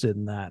interested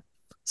in that.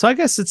 So I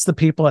guess it's the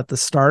people at the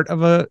start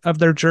of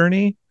their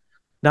journey,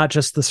 not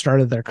just the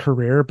start of their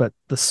career, but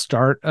the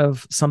start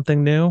of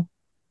something new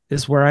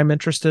is where I'm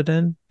interested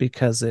in,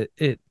 because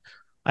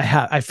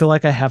I feel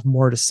like I have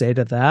more to say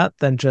to that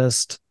than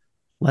just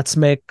let's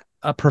make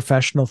a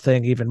professional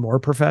thing even more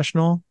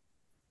professional.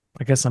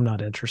 I guess I'm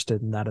not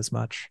interested in that as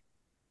much.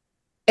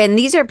 And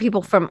these are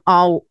people from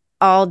all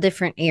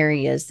different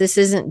areas. This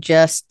isn't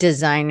just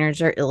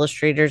designers or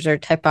illustrators or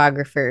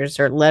typographers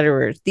or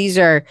letterers. These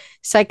are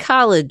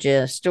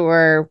psychologists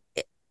or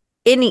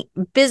any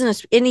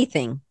business,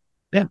 anything.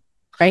 Yeah.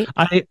 Right.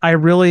 I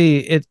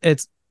really,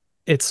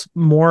 it's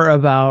more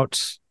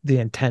about the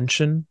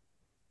intention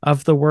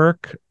of the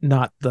work,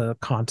 not the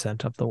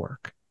content of the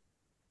work.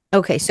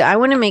 Okay, so I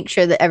want to make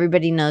sure that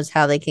everybody knows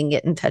how they can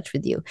get in touch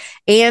with you.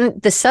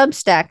 And the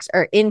Substacks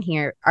are in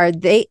here.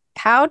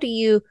 How do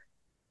you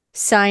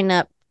sign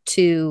up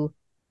to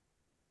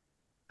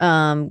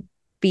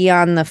be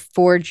on the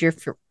Forge Your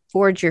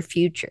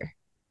Future?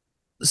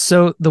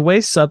 So the way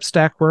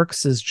Substack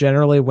works is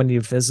generally when you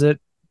visit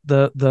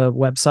the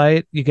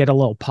website, you get a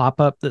little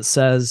pop-up that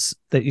says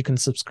that you can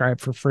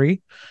subscribe for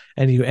free,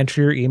 and you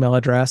enter your email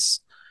address.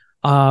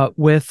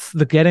 With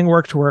the Getting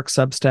Work to Work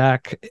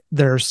Substack,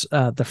 there's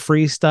the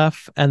free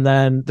stuff, and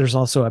then there's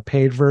also a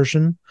paid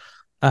version,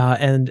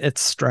 and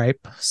it's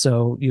Stripe.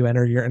 So you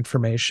enter your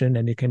information,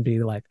 and you can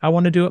be like, I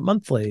want to do it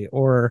monthly,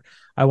 or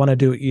I want to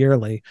do it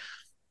yearly.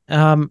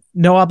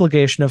 No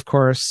obligation, of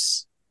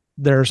course.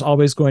 There's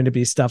always going to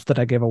be stuff that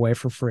I give away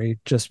for free,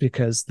 just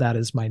because that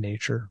is my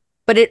nature.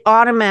 But it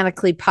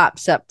automatically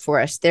pops up for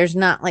us. There's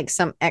not like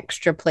some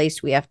extra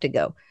place we have to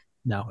go.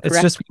 No, it's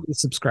correct? Just when you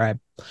subscribe.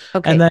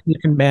 Okay. And then you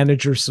can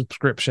manage your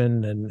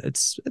subscription. And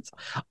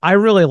I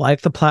really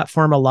like the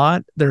platform a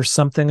lot. There's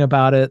something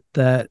about it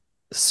that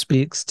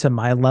speaks to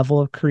my level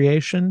of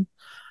creation.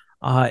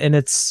 And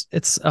it's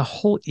a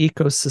whole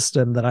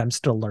ecosystem that I'm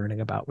still learning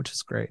about, which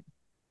is great.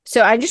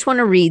 So I just want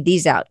to read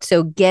these out.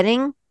 So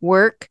Getting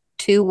Work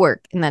to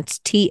Work, and that's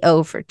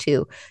TO for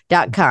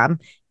 2.com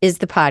is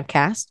the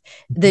podcast.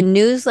 The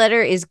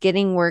newsletter is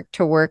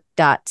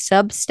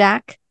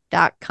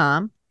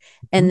gettingworktowork.substack.com.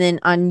 And then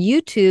on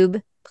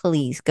YouTube,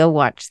 please go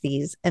watch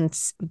these and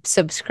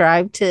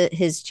subscribe to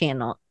his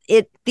channel.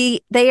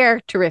 They are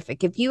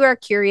terrific. If you are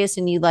curious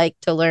and you like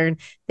to learn,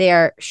 they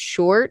are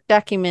short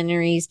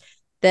documentaries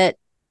that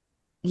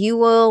you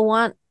will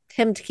want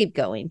him to keep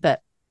going,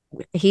 but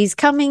he's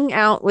coming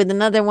out with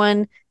another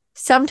one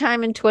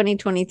sometime in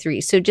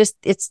 2023. So just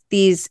it's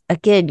these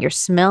again, you're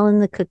smelling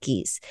the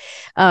cookies.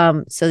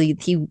 So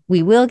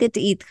we will get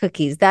to eat the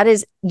cookies. That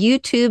is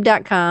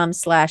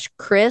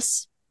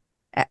youtube.com/Chris.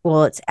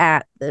 Well, it's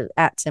at the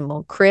at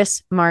symbol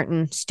Chris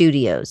Martin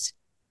Studios,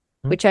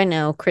 which I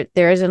know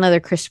there is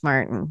another Chris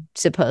Martin,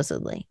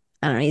 supposedly.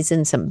 I don't know, he's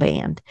in some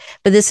band,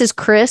 but this is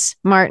Chris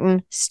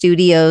Martin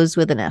Studios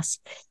with an S.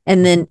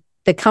 And then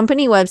the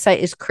company website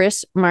is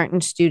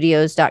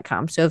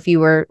chrismartinstudios.com. So if you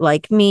were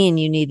like me and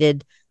you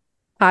needed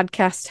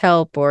podcast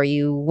help, or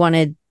you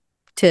wanted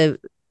to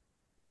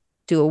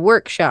do a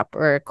workshop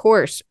or a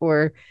course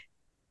or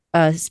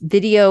a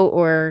video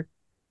or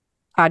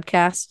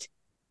podcast,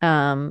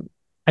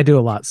 I do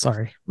a lot.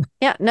 Sorry.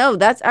 Yeah, no,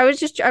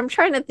 I'm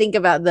trying to think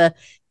about the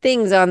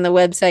things on the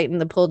website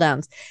and the pull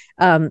downs.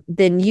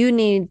 Then you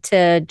need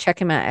to check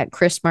him out at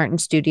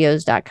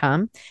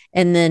chrismartinstudios.com.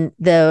 And then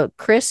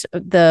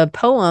the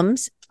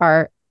poems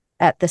are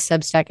at the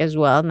Substack as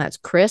well. And that's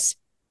Chris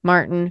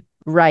Martin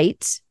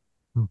Writes,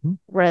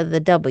 rather the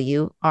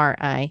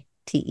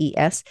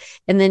WRITES.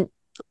 And then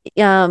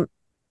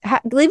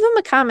leave him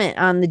a comment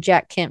on the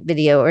Jack Kemp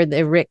video or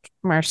the Rick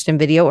Marston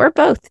video or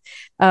both.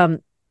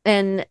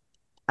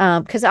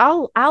 Because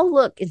I'll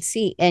look and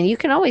see, and you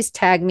can always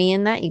tag me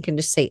in that. You can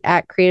just say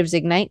at Creatives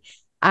Ignite.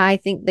 I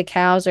think the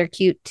cows are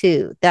cute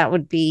too. That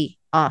would be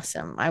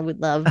awesome. I would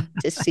love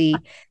to see.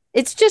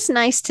 It's just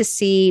nice to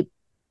see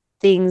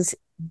things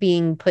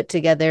being put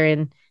together,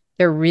 and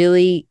they're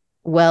really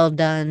well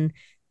done.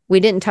 We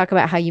didn't talk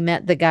about how you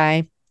met the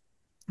guy,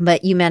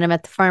 but you met him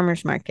at the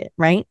farmer's market,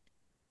 right?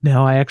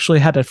 No, I actually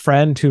had a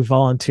friend who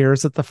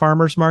volunteers at the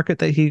farmer's market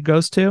that he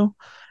goes to.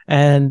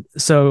 And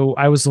so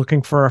I was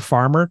looking for a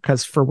farmer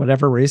because for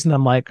whatever reason,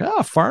 I'm like,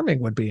 oh,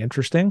 farming would be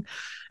interesting.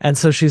 And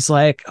so she's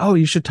like, oh,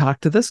 you should talk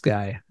to this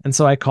guy. And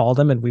so I called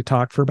him and we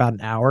talked for about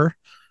an hour.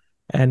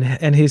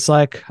 And he's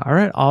like, all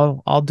right,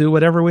 I'll do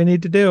whatever we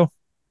need to do.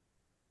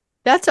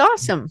 That's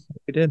awesome.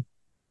 We did.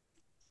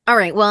 All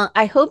right. Well,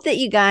 I hope that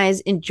you guys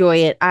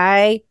enjoy it.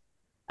 I'm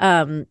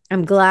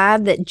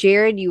glad that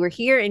Jared, you were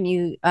here and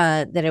you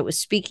that it was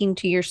speaking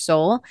to your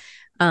soul.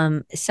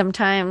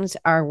 Sometimes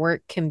our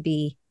work can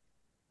be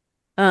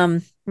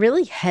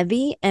really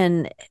heavy,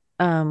 and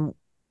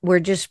we're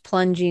just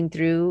plunging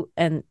through,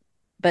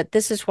 but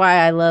this is why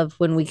I love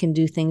when we can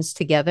do things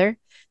together,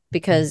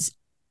 because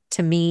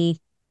to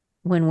me,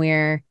 when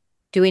we're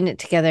doing it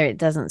together, it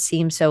doesn't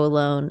seem so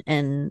alone.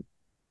 And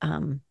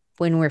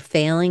when we're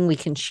failing, we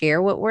can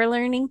share what we're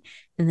learning,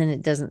 and then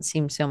it doesn't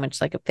seem so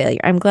much like a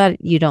failure. I'm glad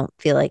you don't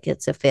feel like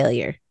it's a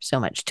failure so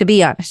much. To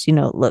be honest,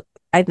 look,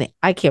 I think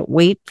I can't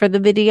wait for the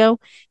video.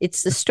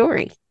 It's the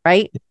story,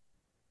 right?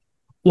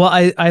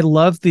 Well, I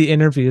love the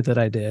interview that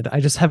I did.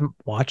 I just haven't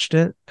watched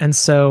it. And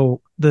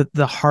so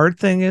the hard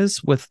thing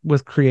is with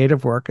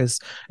creative work is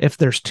if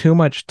there's too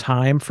much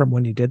time from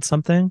when you did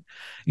something,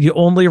 you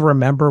only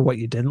remember what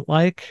you didn't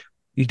like.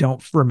 You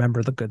don't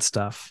remember the good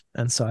stuff.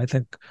 And so I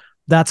think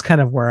that's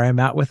kind of where I'm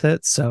at with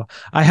it. So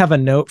I have a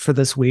note for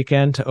this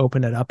weekend to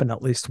open it up and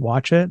at least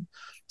watch it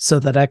so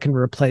that I can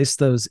replace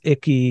those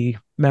icky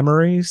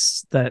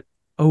memories that,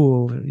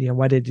 oh,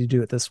 why did you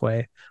do it this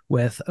way,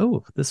 with,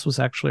 oh, this was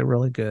actually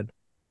really good.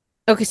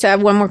 Okay, so I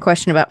have one more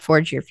question about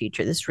Forge Your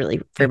Future. This is really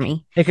for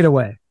me. Take it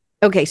away.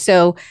 Okay,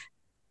 so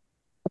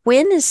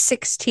when is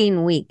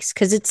 16 weeks?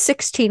 Because it's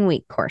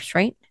 16-week course,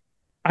 right?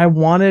 I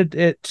wanted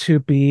it to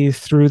be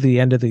through the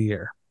end of the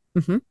year.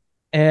 Mm-hmm.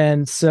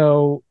 And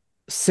so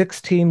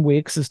 16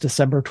 weeks is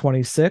December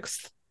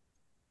 26th.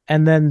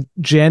 And then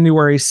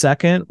January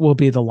 2nd will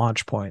be the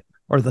launch point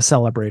or the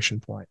celebration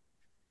point.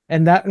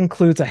 And that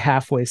includes a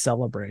halfway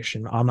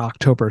celebration on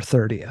October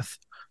 30th.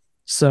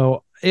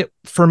 So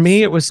for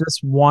me, it was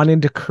just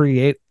wanting to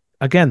create,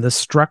 again, this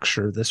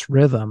structure, this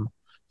rhythm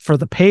for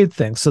the paid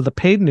thing. So the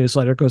paid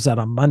newsletter goes out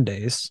on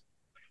Mondays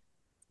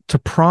to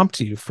prompt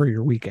you for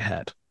your week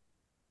ahead.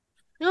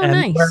 Oh, and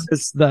nice.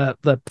 Whereas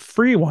the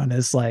free one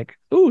is like,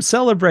 ooh,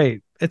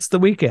 celebrate. It's the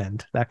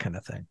weekend, that kind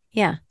of thing.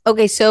 Yeah.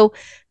 Okay. So,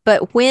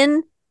 but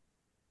when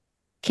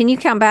can you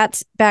count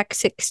back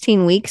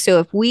 16 weeks? So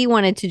if we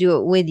wanted to do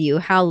it with you,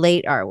 how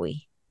late are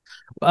we?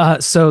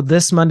 So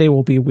this Monday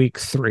will be week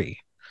 3.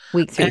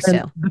 Week 3. And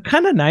so the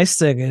kind of nice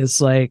thing is,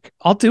 like,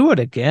 I'll do it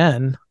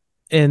again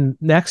in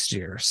next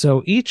year.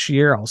 So each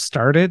year I'll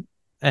start it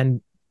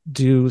and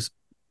do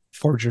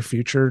Forge Your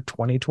Future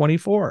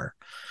 2024.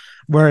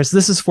 Whereas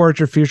this is Forge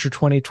Your Future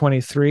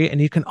 2023, and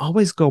you can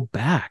always go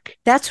back.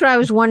 That's what I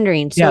was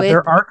wondering. So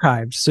they're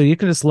archived. So you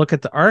can just look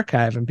at the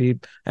archive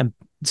and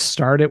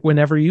start it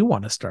whenever you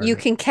want to start. You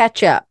can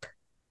catch up.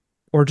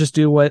 Or just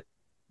do what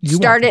you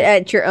start it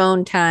at your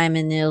own time,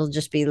 and it'll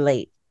just be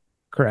late.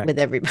 Correct. With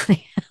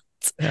everybody else.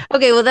 Yeah.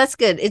 Okay, well, that's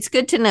good. It's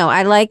good to know.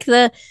 I like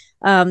the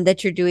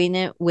that you're doing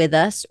it with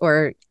us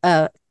or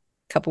a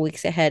couple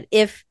weeks ahead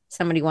if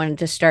somebody wanted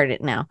to start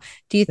it now.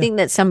 Do you think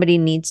that somebody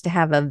needs to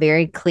have a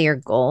very clear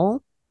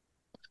goal?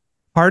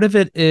 Part of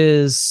it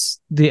is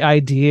the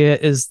idea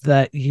is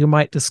that you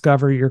might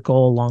discover your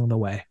goal along the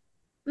way.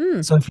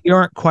 So if you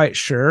aren't quite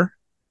sure,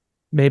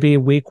 maybe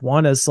week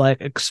 1 is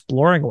like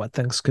exploring what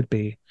things could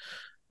be.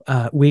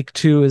 Week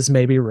 2 is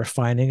maybe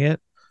refining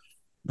it.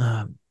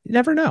 You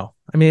never know.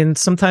 I mean,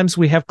 sometimes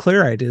we have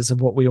clear ideas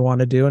of what we want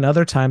to do, and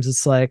other times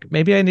it's like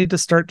maybe I need to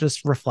start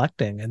just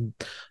reflecting and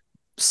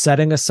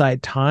setting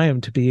aside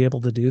time to be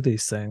able to do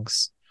these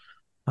things.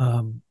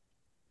 um,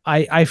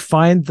 I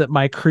find that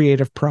my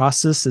creative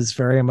process is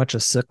very much a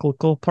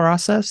cyclical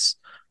process,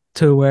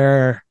 to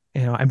where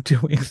I'm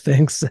doing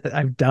things that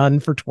I've done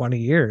for 20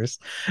 years,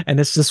 and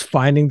it's just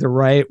finding the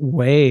right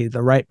way,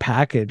 the right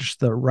package,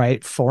 the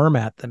right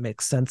format that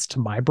makes sense to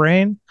my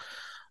brain,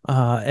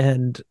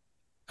 and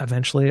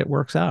eventually it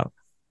works out.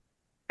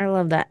 I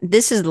love that.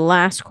 This is the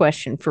last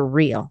question for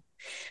real.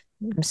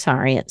 I'm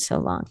sorry it's so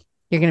long.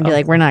 You're going to be Oh,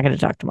 like, we're not going to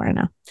talk tomorrow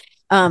now.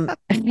 Um,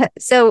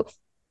 so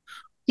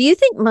do you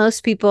think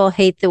most people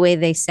hate the way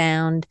they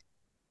sound?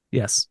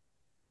 yes.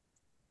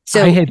 I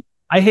So, hate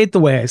I hate the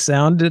way I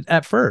sounded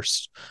at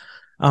first.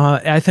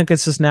 I think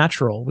it's just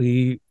natural.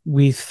 We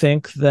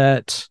think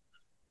that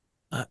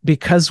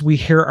because we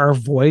hear our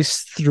voice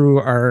through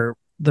our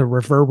the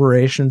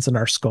reverberations in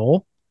our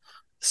skull,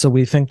 so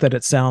we think that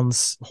it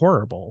sounds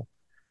horrible.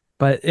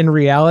 But in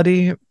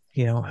reality,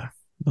 you know,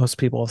 most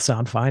people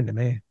sound fine to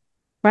me.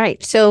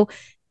 right. So,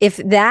 if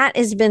that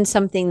has been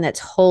something that's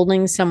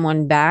holding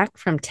someone back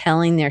from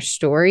telling their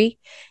story,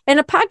 and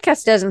a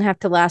podcast doesn't have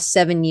to last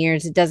 7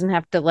 years, it doesn't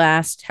have to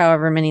last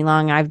however many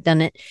long I've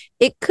done it.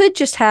 It could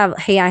just have,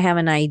 hey, I have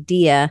an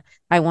idea.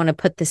 I want to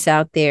put this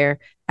out there.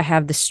 I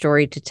have the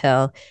story to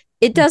tell.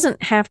 It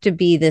doesn't have to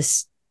be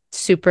this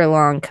super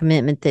long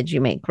commitment that you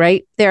make,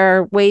 right? There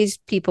are ways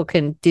people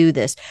can do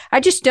this. I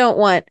just don't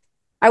want,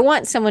 I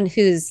want someone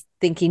who's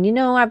thinking,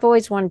 I've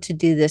always wanted to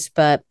do this,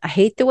 but I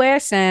hate the way I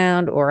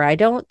sound, or I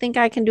don't think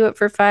I can do it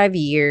for 5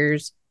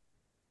 years.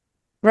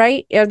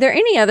 Right? Are there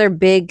any other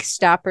big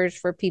stoppers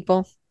for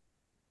people?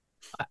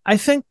 I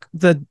think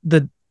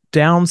the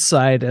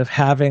downside of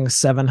having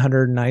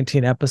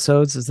 719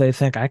 episodes is they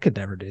think I could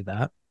never do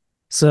that.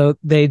 So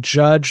they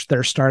judge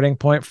their starting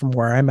point from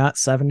where I'm at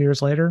 7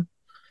 years later.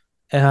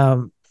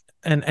 Um,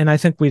 and I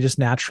think we just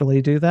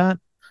naturally do that.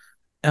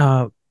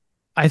 Uh,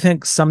 I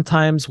think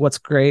sometimes what's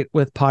great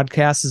with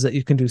podcasts is that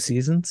you can do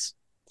seasons.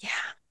 Yeah.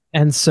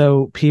 And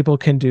so people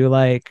can do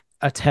like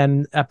a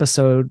 10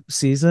 episode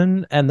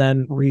season and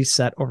then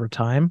reset over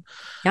time.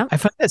 Yeah. I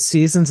find that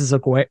seasons is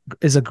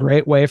a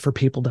great way for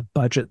people to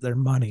budget their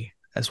money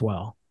as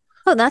well.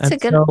 Oh, that's And a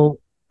good. so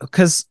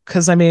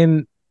because I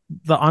mean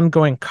the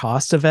ongoing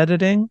cost of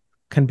editing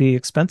can be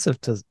expensive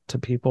to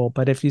people,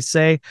 but if you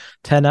say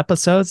 10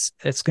 episodes,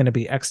 it's going to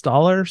be X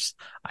dollars,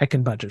 I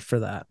can budget for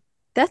that.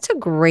 That's a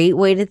great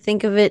way to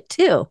think of it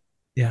too.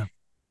 Yeah.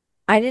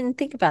 I didn't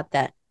think about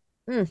that.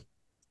 Mm,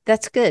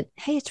 that's good.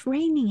 Hey, it's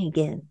raining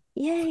again.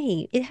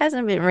 Yay. It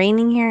hasn't been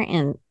raining here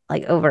in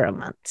like over a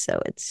month.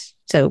 So it's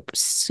so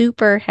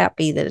super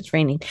happy that it's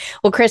raining.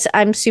 Well, Chris,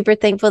 I'm super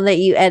thankful that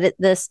you edit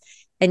this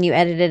and you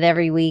edit it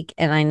every week.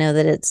 And I know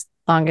that it's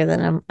longer than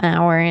an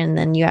hour. And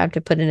then you have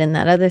to put it in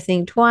that other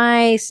thing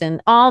twice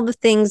and all the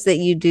things that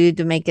you do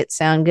to make it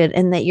sound good.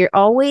 And that you're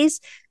always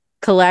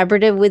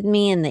collaborative with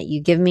me and that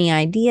you give me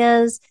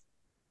ideas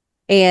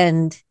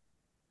and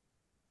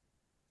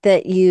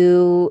that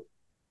you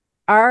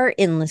are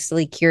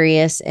endlessly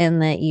curious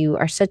and that you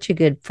are such a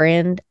good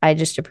friend. I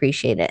just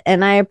appreciate it.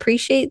 And I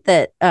appreciate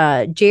that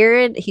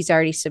Jared, he's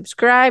already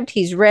subscribed,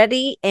 he's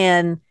ready.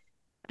 And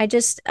I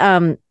just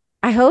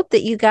I hope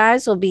that you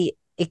guys will be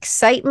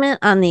excitement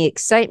on the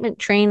excitement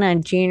train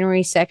on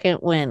January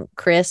 2nd when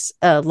Chris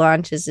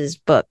launches his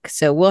book.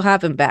 So we'll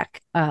have him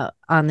back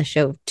on the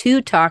show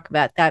to talk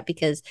about that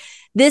because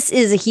this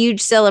is a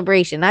huge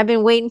celebration. I've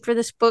been waiting for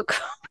this book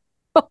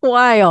a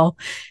while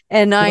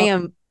and I Well,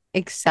 am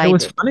it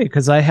was excited. funny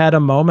because I had a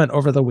moment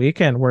over the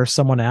weekend where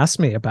someone asked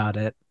me about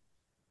it.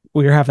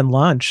 We were having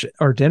lunch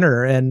or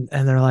dinner, and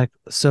they're like,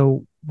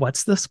 "So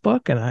what's this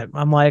book?" And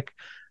I'm like,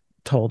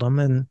 told them,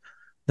 and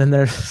then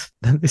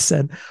they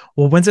said,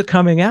 "Well, when's it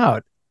coming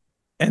out?"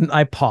 And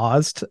I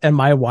paused, and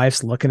my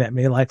wife's looking at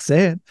me like,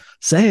 say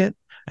it."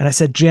 And I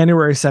said,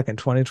 January 2nd,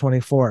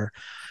 2024.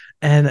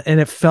 And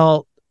it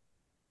felt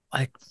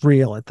like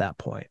real at that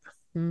point.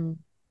 Mm.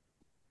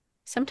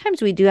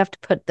 Sometimes we do have to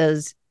put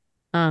those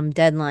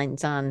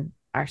deadlines on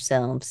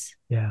ourselves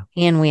Yeah.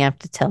 and we have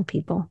to tell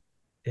people.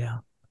 Yeah.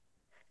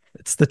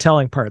 It's the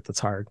telling part that's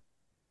hard.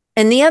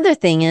 And the other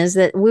thing is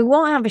that we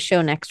won't have a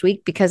show next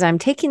week because I'm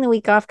taking the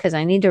week off because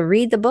I need to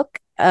read the book,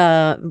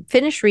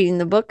 finish reading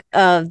the book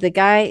of the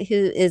guy who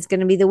is going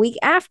to be the week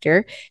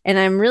after. And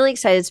I'm really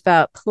excited. It's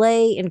about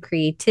play and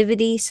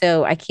creativity.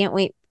 So I can't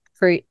wait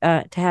for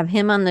to have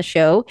him on the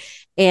show.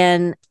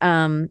 And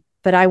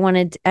but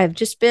I've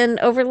just been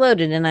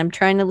overloaded and I'm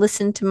trying to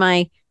listen to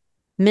my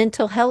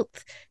mental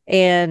health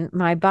and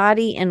my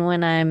body. And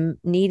when I'm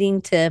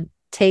needing to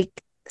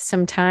take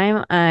some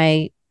time,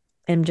 I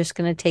am just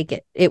going to take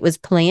it. It was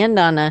planned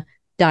on a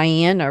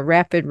Diane, a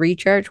rapid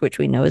recharge, which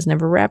we know is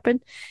never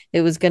rapid.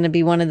 It was going to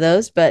be one of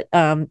those, but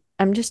I'm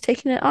just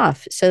taking it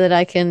off so that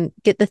I can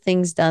get the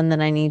things done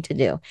that I need to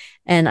do.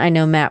 And I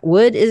know Matt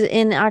Wood is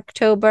in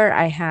October.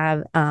 I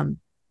have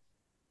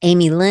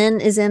Amy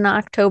Lynn is in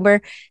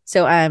October.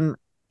 So I'm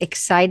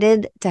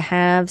excited to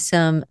have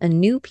some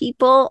new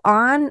people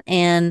on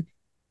and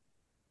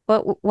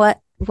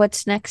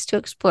what's next to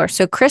explore.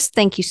 So Chris,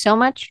 thank you so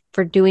much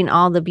for doing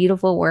all the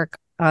beautiful work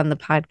on the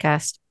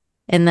podcast,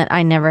 and that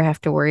I never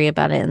have to worry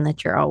about it, and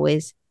that you're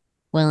always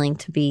willing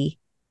to be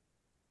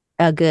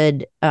a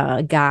good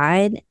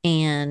guide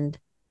and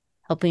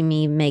helping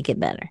me make it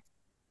better.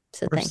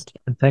 So thank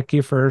you. And thank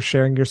you for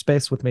sharing your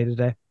space with me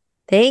today.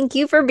 Thank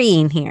you for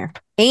being here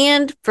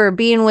and for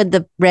being with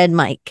the red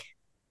mic.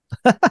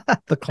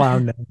 The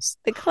clown knows.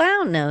 The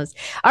clown knows.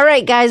 All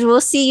right, guys,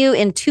 we'll see you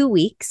in 2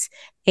 weeks.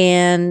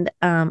 And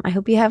I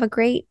hope you have a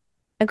great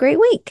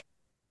week.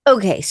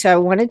 Okay, so I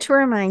wanted to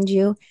remind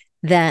you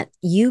that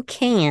you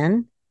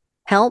can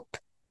help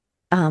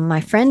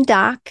my friend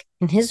Doc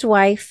and his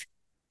wife,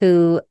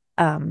 who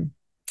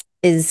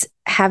is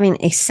having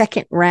a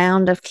second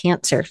round of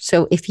cancer.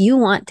 So if you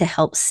want to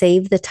help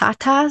save the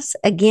Tatas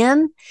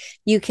again,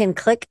 you can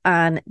click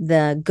on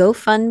the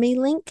GoFundMe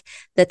link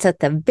that's at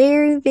the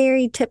very,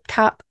 very tip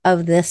top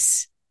of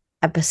this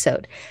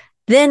episode.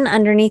 Then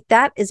underneath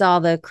that is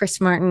all the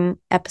Chris Martin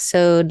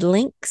episode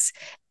links.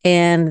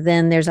 And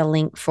then there's a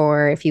link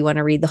for if you want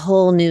to read the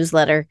whole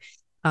newsletter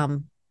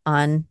on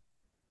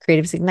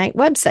Creatives Ignite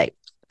website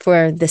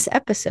for this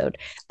episode.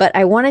 But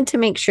I wanted to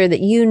make sure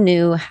that you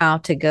knew how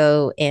to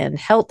go and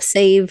help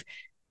save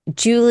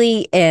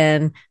Julie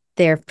and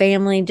their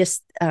family.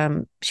 Just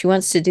she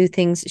wants to do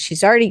things.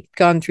 She's already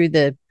gone through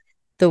the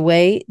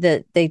way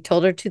that they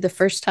told her to the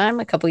first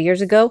time a couple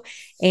years ago.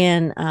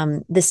 And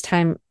this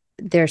time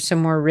there's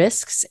some more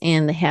risks,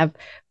 and they have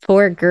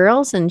 4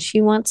 girls, and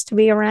she wants to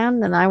be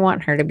around, and I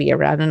want her to be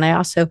around. And I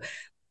also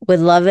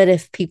would love it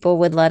if people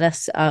would let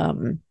us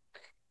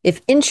if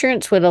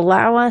insurance would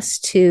allow us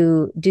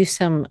to do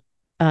some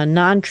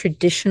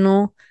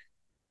non-traditional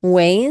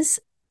ways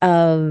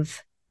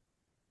of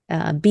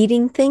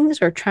beating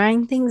things or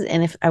trying things.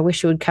 And if I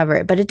wish it would cover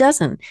it, but it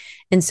doesn't.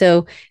 And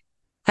so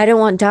I don't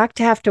want Doc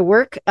to have to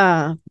work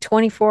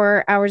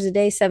 24 hours a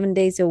day, 7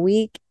 days a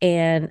week.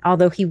 And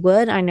although he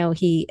would, I know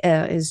he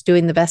is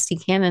doing the best he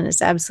can and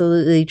is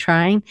absolutely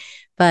trying.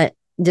 But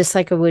just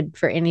like I would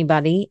for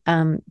anybody,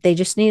 they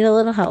just need a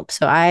little help.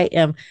 So I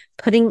am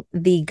putting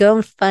the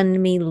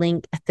GoFundMe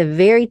link at the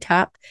very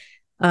top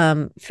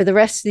for the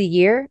rest of the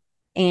year.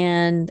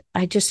 And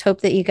I just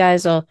hope that you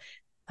guys will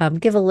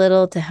give a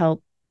little to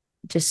help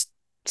just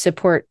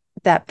support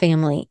that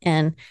family.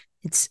 And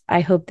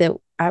I hope that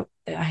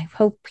I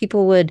hope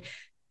people would,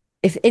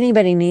 if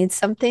anybody needs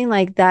something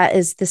like that,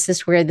 this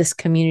is where this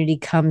community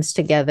comes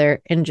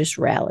together and just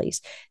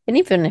rallies. And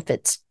even if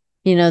it's,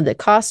 the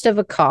cost of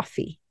a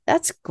coffee,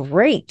 that's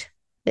great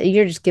that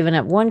you're just giving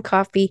up one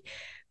coffee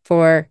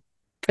for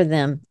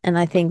them. And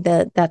I think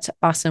that that's an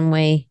awesome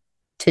way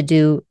to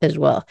do as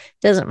well.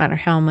 It doesn't matter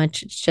how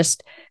much, it's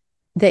just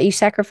that you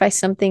sacrifice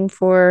something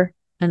for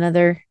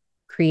another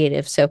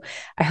creative. So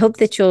I hope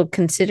that you'll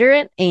consider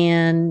it.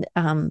 And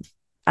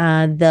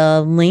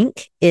the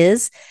link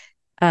is,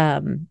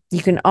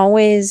 you can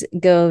always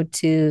go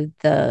to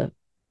the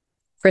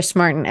Chris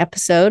Martin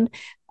episode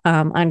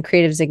on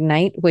Creatives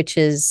Ignite, which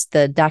is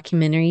the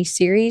documentary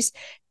series.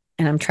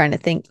 And I'm trying to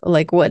think,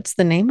 what's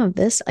the name of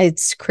this?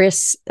 It's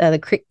Chris, the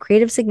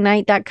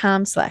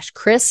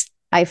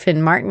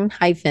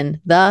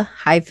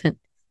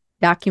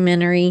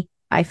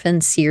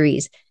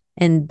creativesignite.com/Chris-Martin-the-documentary-series.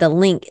 And the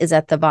link is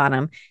at the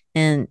bottom.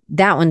 And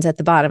that one's at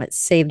the bottom. It's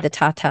Save the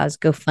Tatas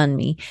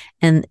GoFundMe.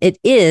 And it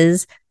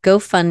is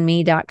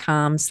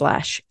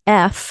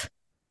GoFundMe.com/F,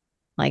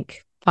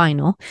 like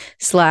final,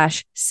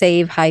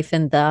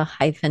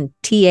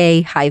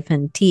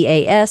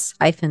 /save-the-TA-TAS-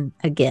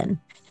 again.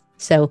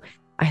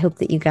 I hope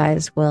that you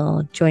guys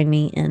will join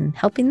me in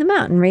helping them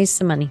out and raise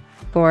some money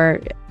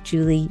for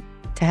Julie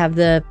to have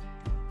the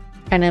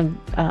kind of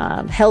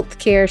health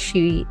care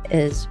she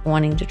is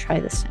wanting to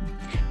try this time.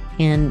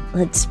 And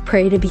let's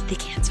pray to beat the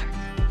cancer.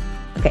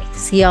 Okay,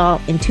 see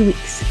y'all in 2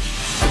 weeks.